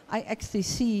 I actually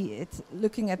see it,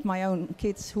 looking at my own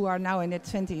kids who are now in their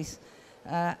 20s,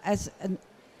 as a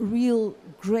real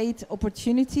great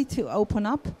opportunity to open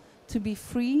up, to be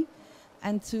free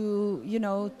and to, you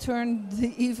know, turn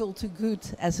the evil to good,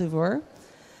 as it were.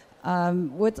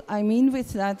 What I mean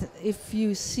with that, if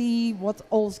you see what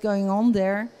all's going on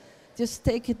there, just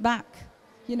take it back.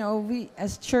 You know, we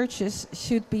as churches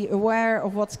should be aware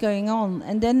of what's going on,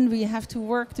 and then we have to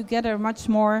work together much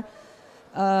more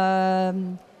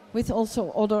with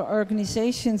also other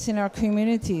organizations in our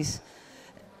communities.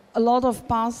 A lot of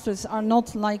pastors are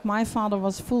not like my father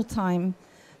was full-time.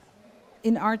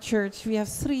 In our church, we have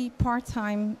 3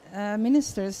 part-time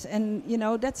ministers, and you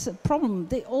know that's a problem.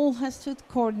 They all have to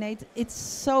coordinate. It's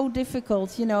so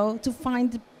difficult, you know, to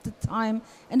find the time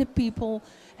and the people,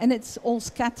 and it's all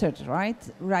scattered,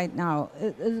 right now.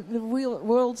 The real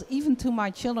world, even to my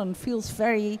children, feels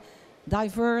very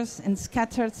diverse and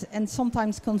scattered and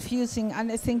sometimes confusing,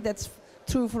 and I think that's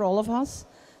true for all of us.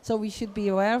 So we should be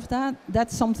aware of that.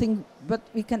 That's something, but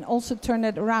we can also turn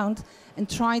it around and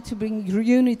try to bring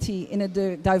unity in a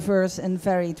diverse and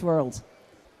varied world.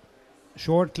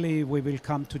 Shortly, we will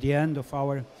come to the end of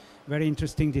our very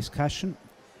interesting discussion.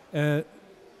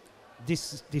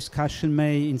 This discussion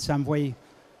may in some way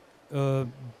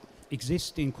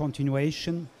exist in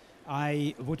continuation.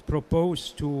 I would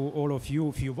propose to all of you,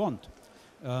 if you want,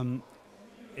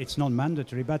 it's not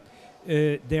mandatory, but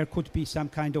there could be some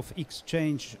kind of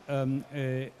exchange and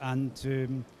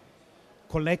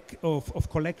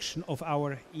collection of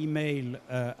our email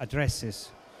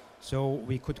addresses, so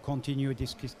we could continue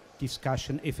this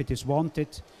discussion if it is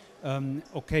wanted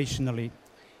occasionally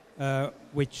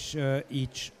with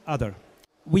each other.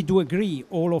 We do agree,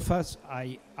 all of us,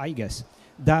 I guess,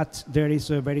 that there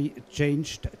is a very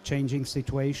changing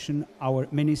situation. Our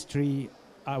ministries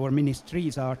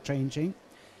are changing.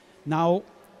 Now,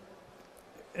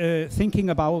 thinking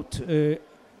about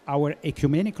our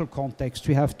ecumenical context,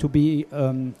 we have to be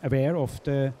aware of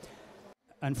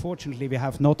unfortunately, we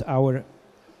have not our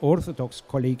Orthodox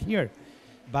colleague here,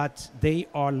 but they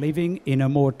are living in a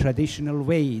more traditional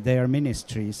way, their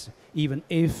ministries, even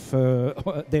if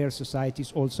their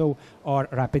societies also are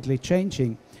rapidly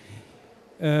changing.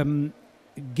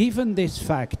 Given this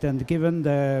fact and given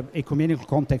the ecumenical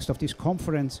context of this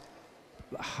conference,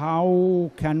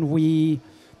 how can we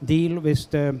deal with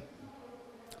the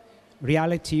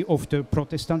reality of the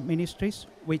Protestant ministries,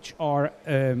 which are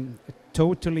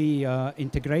totally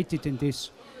integrated in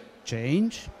this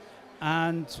change,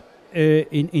 and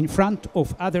in front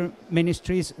of other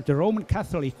ministries, the Roman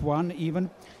Catholic one even,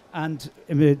 and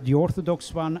the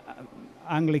Orthodox one,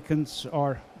 Anglicans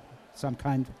are some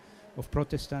kind of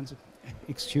Protestants,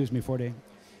 excuse me for the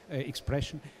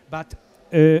expression, but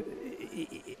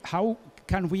how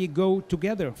can we go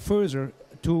together further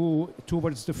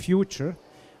towards the future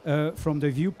from the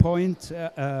viewpoint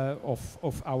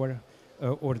of our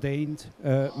ordained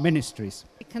ministries?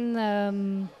 I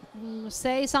can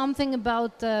say something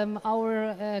about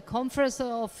our Conference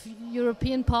of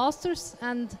European Pastors,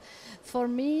 and for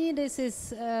me this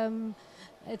is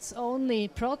it's only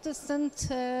Protestant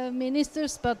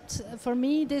ministers, but for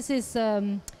me this is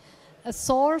a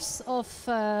source of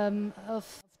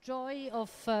joy,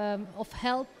 of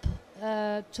help,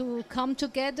 to come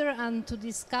together and to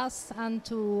discuss and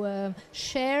to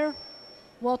share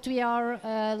what we are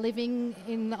living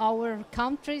in our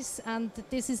countries, and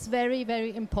this is very,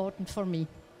 very important for me.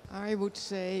 I would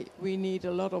say we need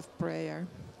a lot of prayer.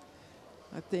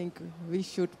 I think we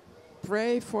should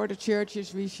pray for the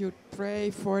churches. We should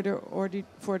pray for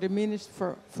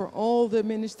all the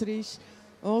ministries,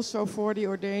 also for the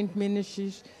ordained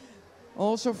ministries,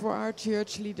 also for our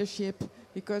church leadership,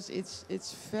 because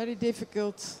it's very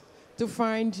difficult to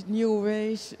find new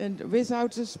ways, and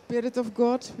without the Spirit of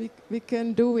God we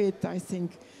can do it, I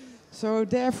think. So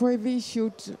therefore we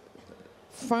should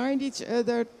find each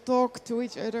other, talk to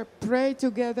each other, pray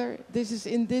together. This is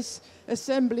in this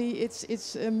assembly,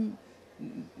 it's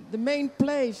the main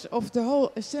place of the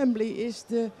whole assembly is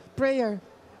the prayer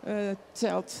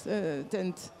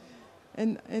tent,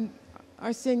 and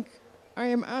I think I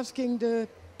am asking the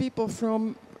people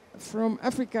from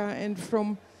Africa and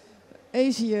from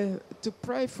Asia to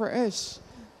pray for us,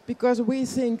 because we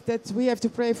think that we have to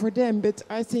pray for them, but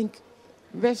I think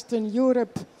Western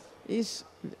Europe is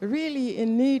really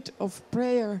in need of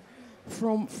prayer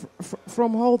from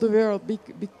all the world.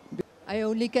 I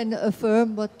only can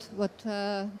affirm what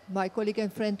my colleague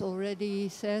and friend already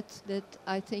said, that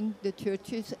I think the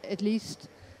churches, at least,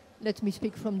 let me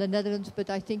speak from the Netherlands, but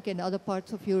I think in other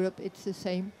parts of Europe it's the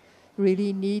same,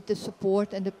 really need the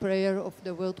support and the prayer of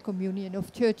the World Communion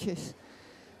of Churches.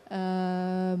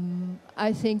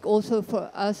 I think also for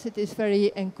us it is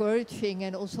very encouraging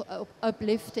and also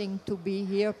uplifting to be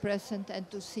here present and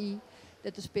to see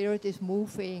that the Spirit is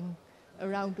moving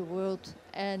around the world,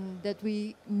 and that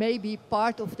we may be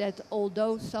part of that,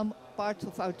 although some parts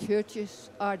of our churches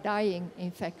are dying,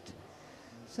 in fact.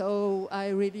 So I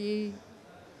really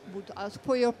would ask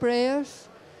for your prayers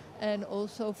and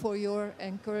also for your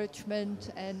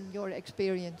encouragement and your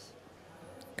experience.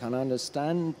 Can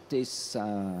understand this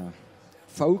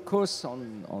focus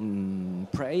on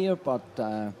prayer,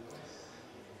 but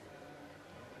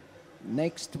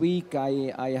next week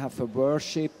I have a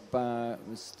worship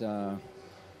with the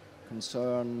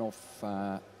concern of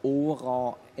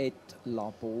Ora et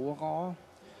Labora,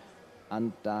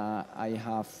 and I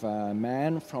have a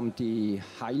man from the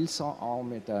Hauser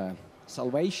army, the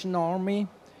Salvation Army,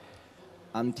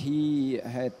 and he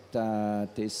had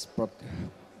this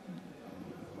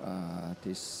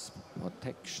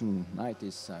protection,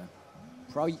 this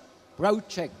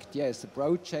project, yes, a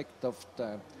project of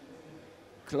the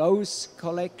clothes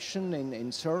collection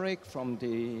in Zurich from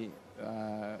the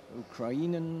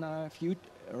Ukrainian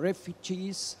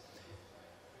refugees,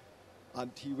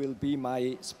 and he will be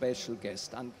my special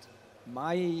guest. And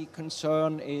my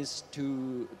concern is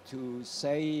to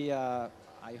say,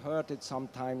 I heard it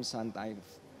sometimes and I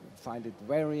find it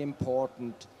very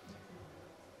important,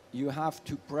 you have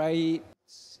to pray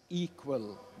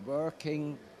equal,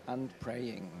 working and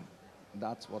praying.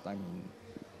 That's what I mean.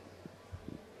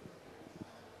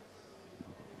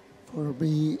 For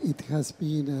me, it has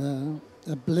been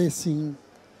a blessing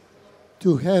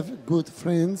to have good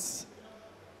friends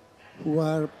who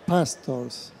are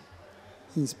pastors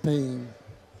in Spain.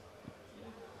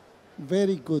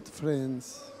 Very good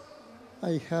friends.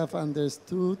 I have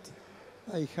understood,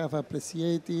 I have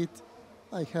appreciated,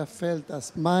 I have felt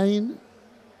as mine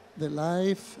the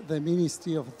life, the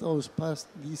ministry of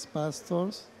these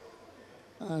pastors,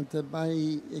 and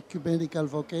my ecumenical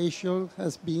vocation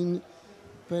has been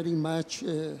very much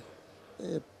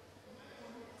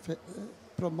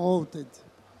promoted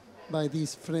by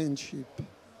this friendship.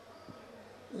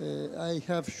 I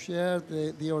have shared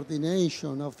the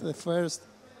ordination of the first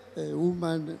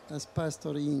woman as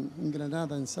pastor in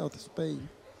Granada in South Spain.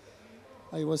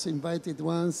 I was invited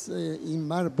once in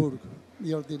Marburg,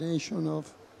 the ordination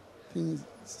of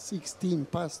 16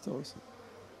 pastors,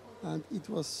 and it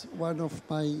was one of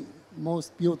my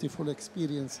most beautiful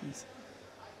experiences.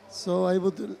 So I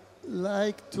would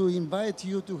like to invite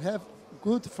you to have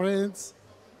good friends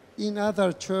in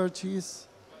other churches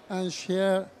and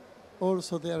share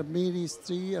also their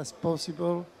ministry as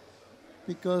possible,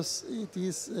 because it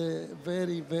is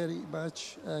very, very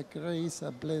much a grace,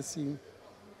 a blessing,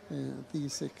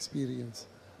 this experience.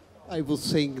 I would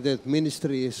think that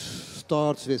ministry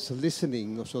starts with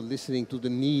listening, also listening to the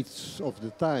needs of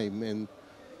the time and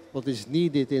what is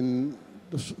needed in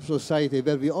the society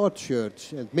where we are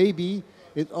church. And maybe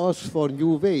it asks for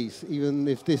new ways, even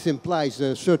if this implies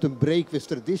a certain break with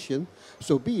tradition,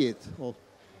 so be it. Or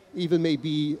even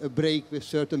maybe a break with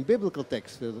certain biblical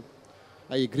texts.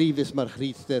 I agree with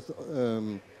Margriet that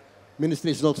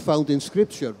ministry is not found in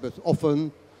Scripture, but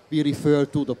often we refer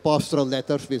to the pastoral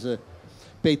letters with a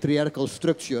patriarchal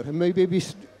structure. And maybe we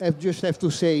just have to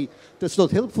say that's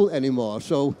not helpful anymore.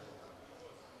 So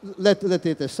let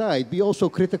it aside. Be also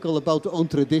critical about our own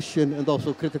tradition and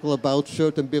also critical about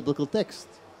certain biblical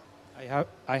texts.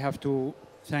 I have to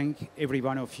thank every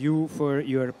one of you for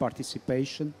your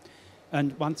participation.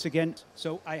 And once again,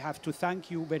 so I have to thank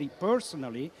you very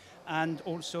personally and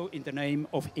also in the name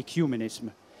of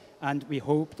ecumenism. And we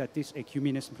hope that this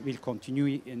ecumenism will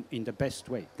continue in the best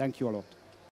way. Thank you a lot.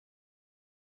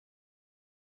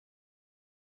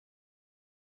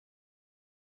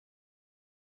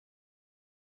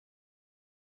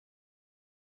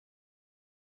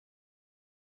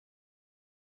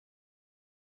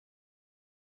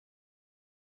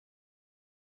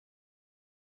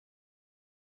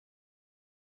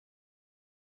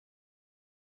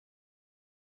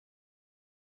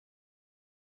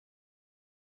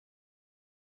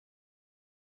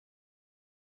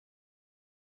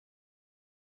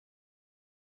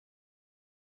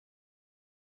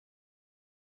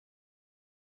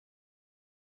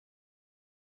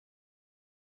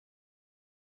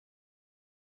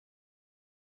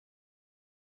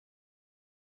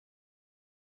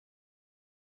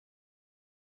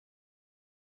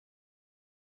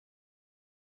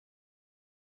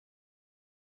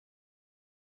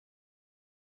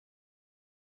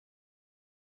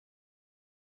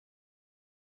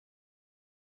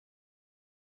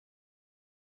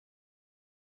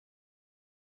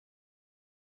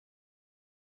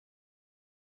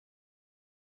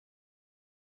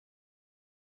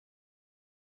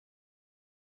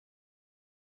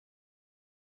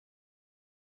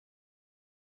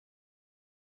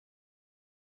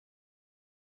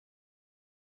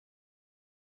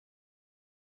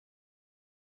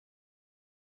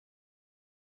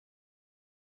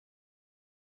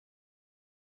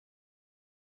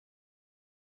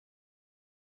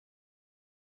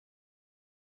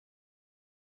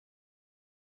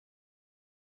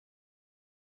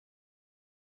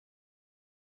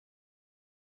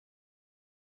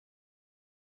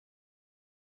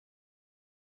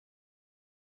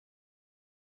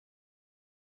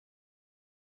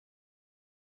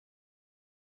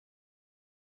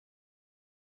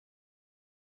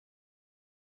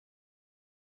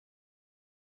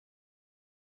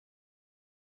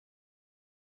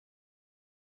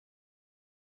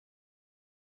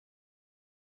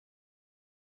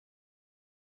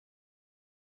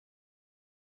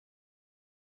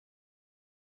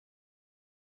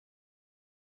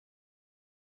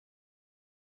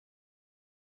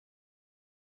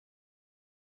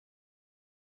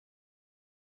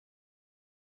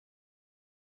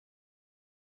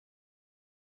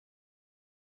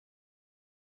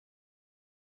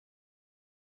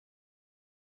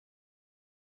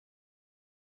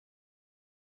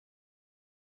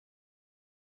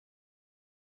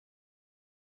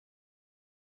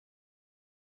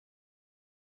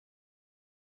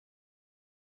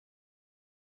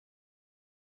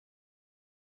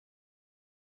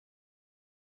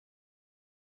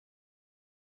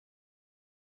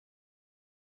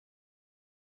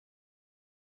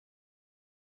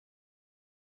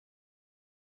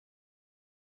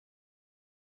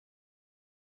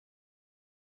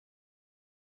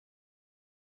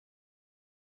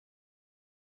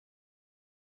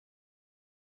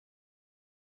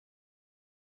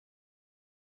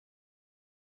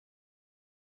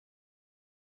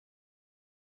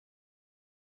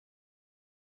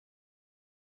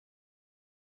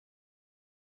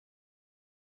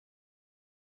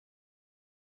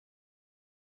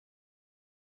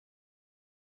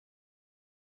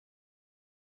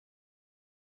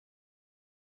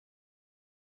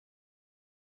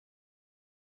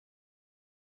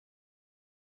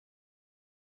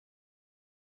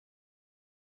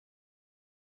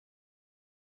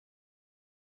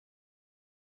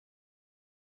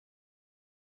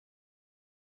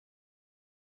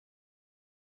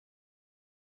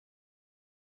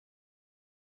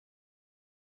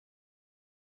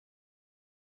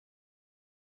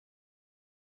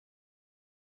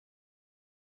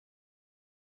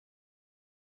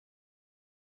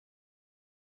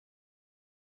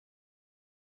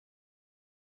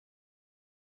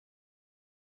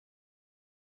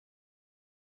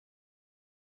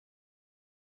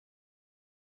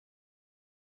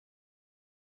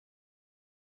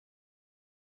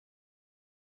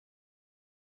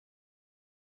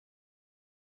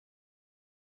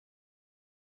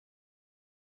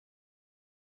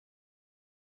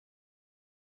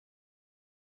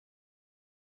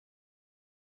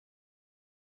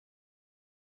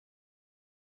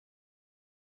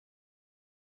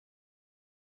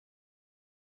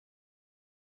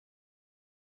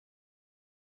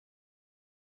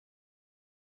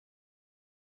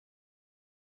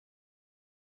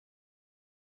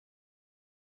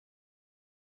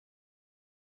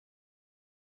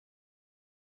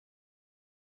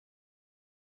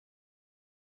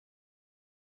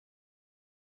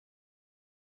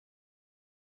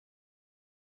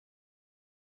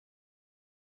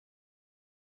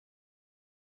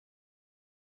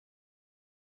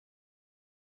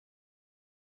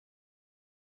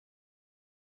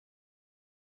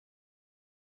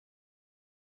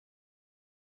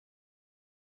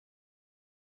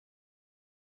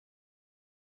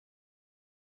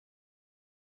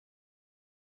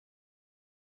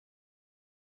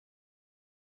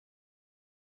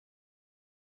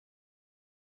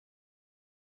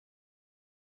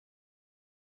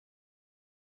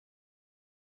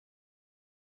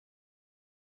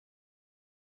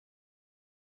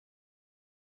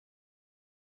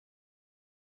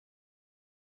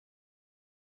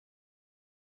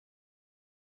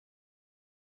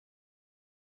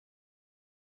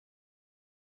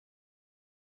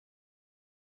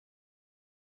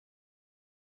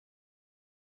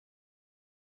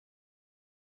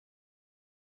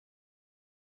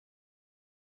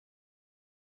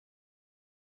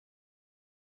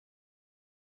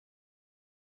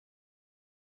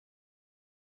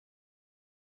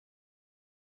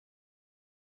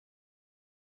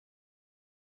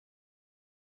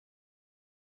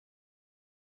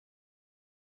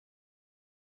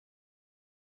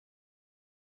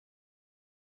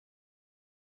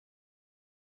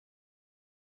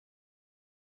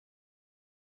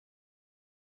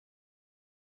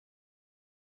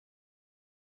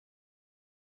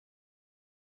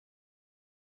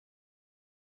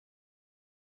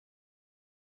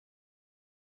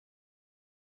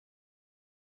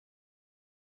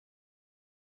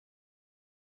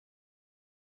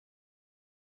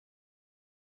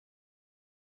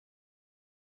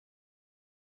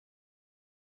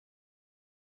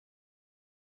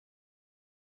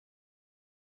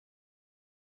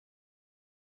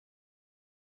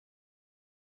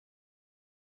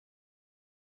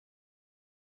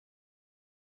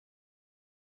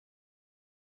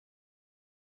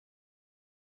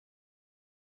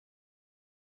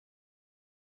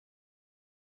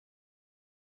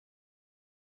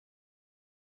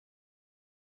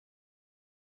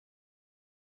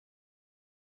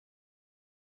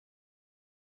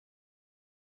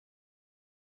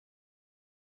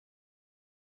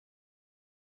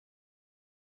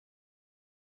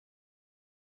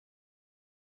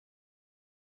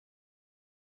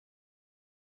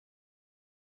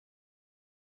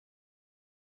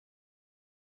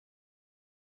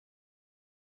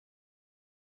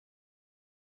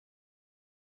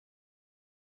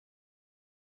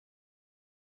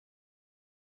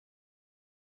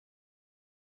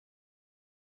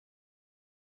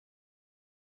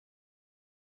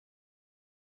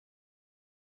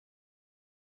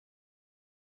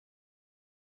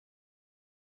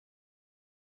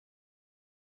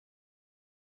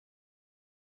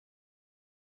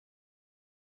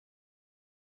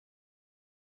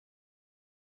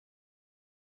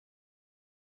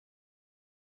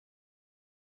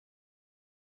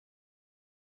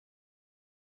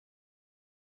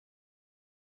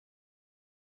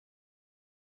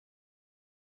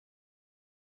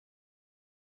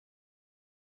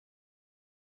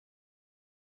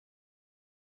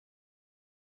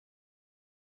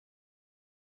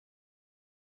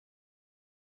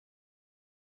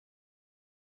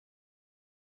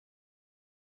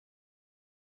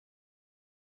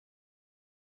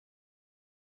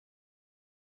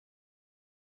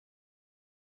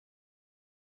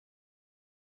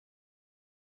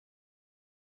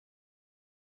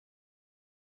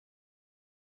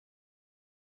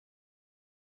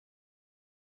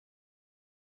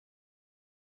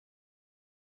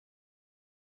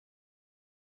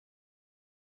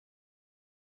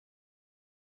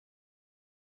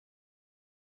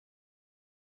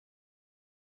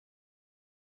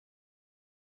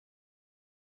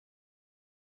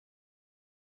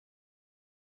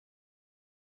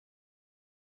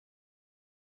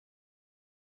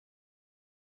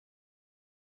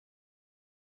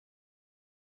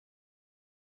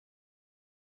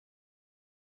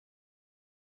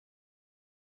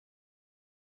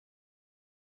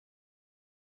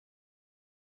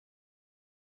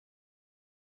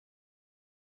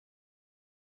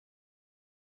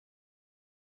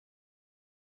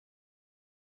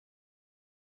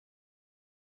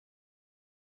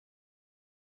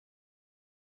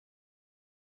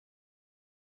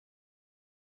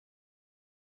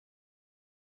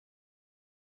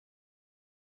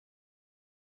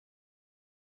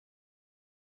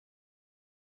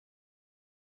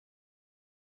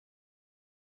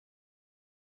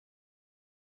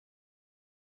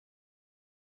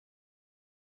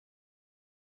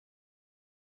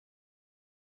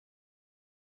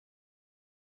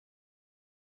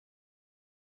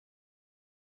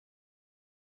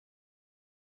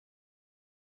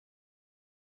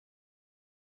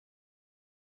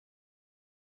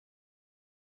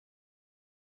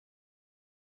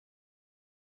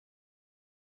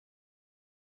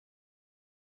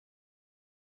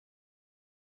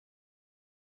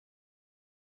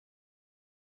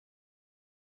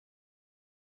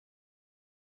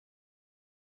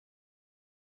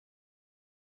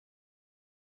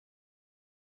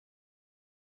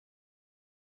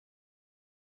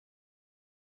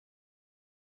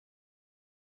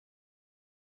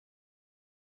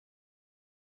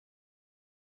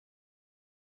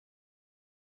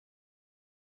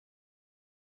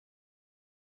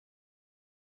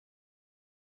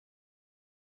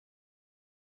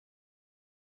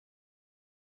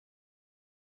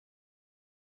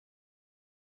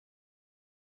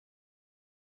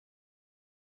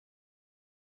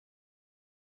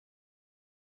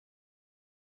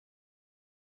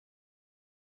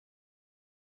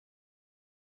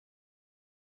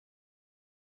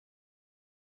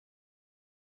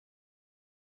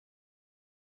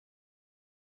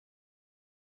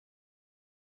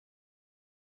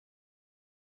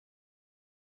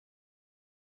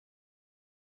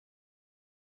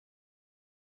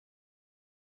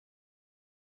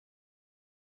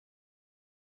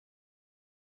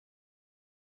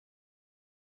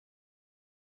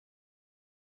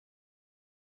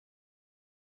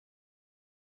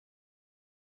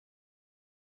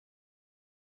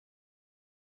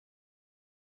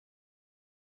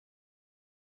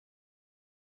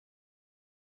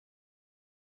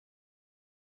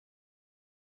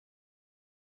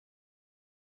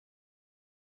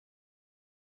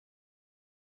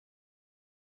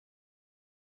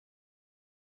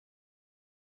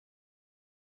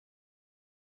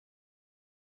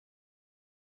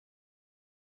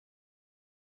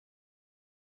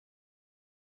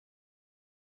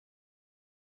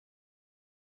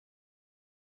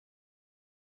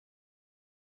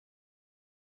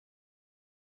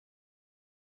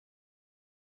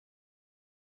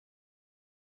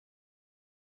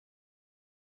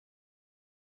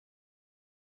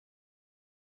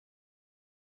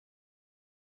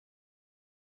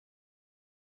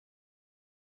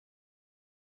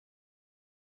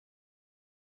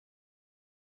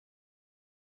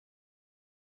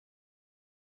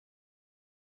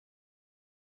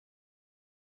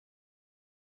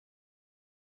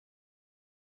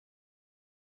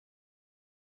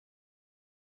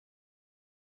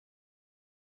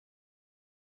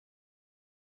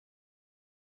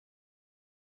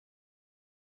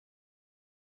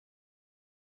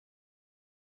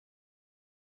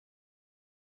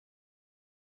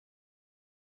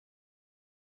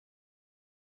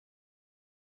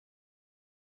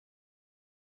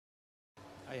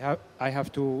 I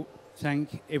have to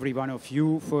thank every one of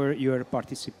you for your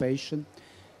participation.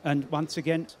 And once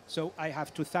again, so I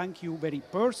have to thank you very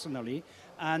personally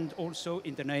and also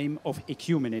in the name of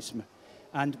ecumenism.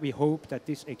 And we hope that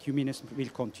this ecumenism will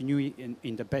continue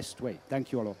in the best way.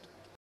 Thank you a lot.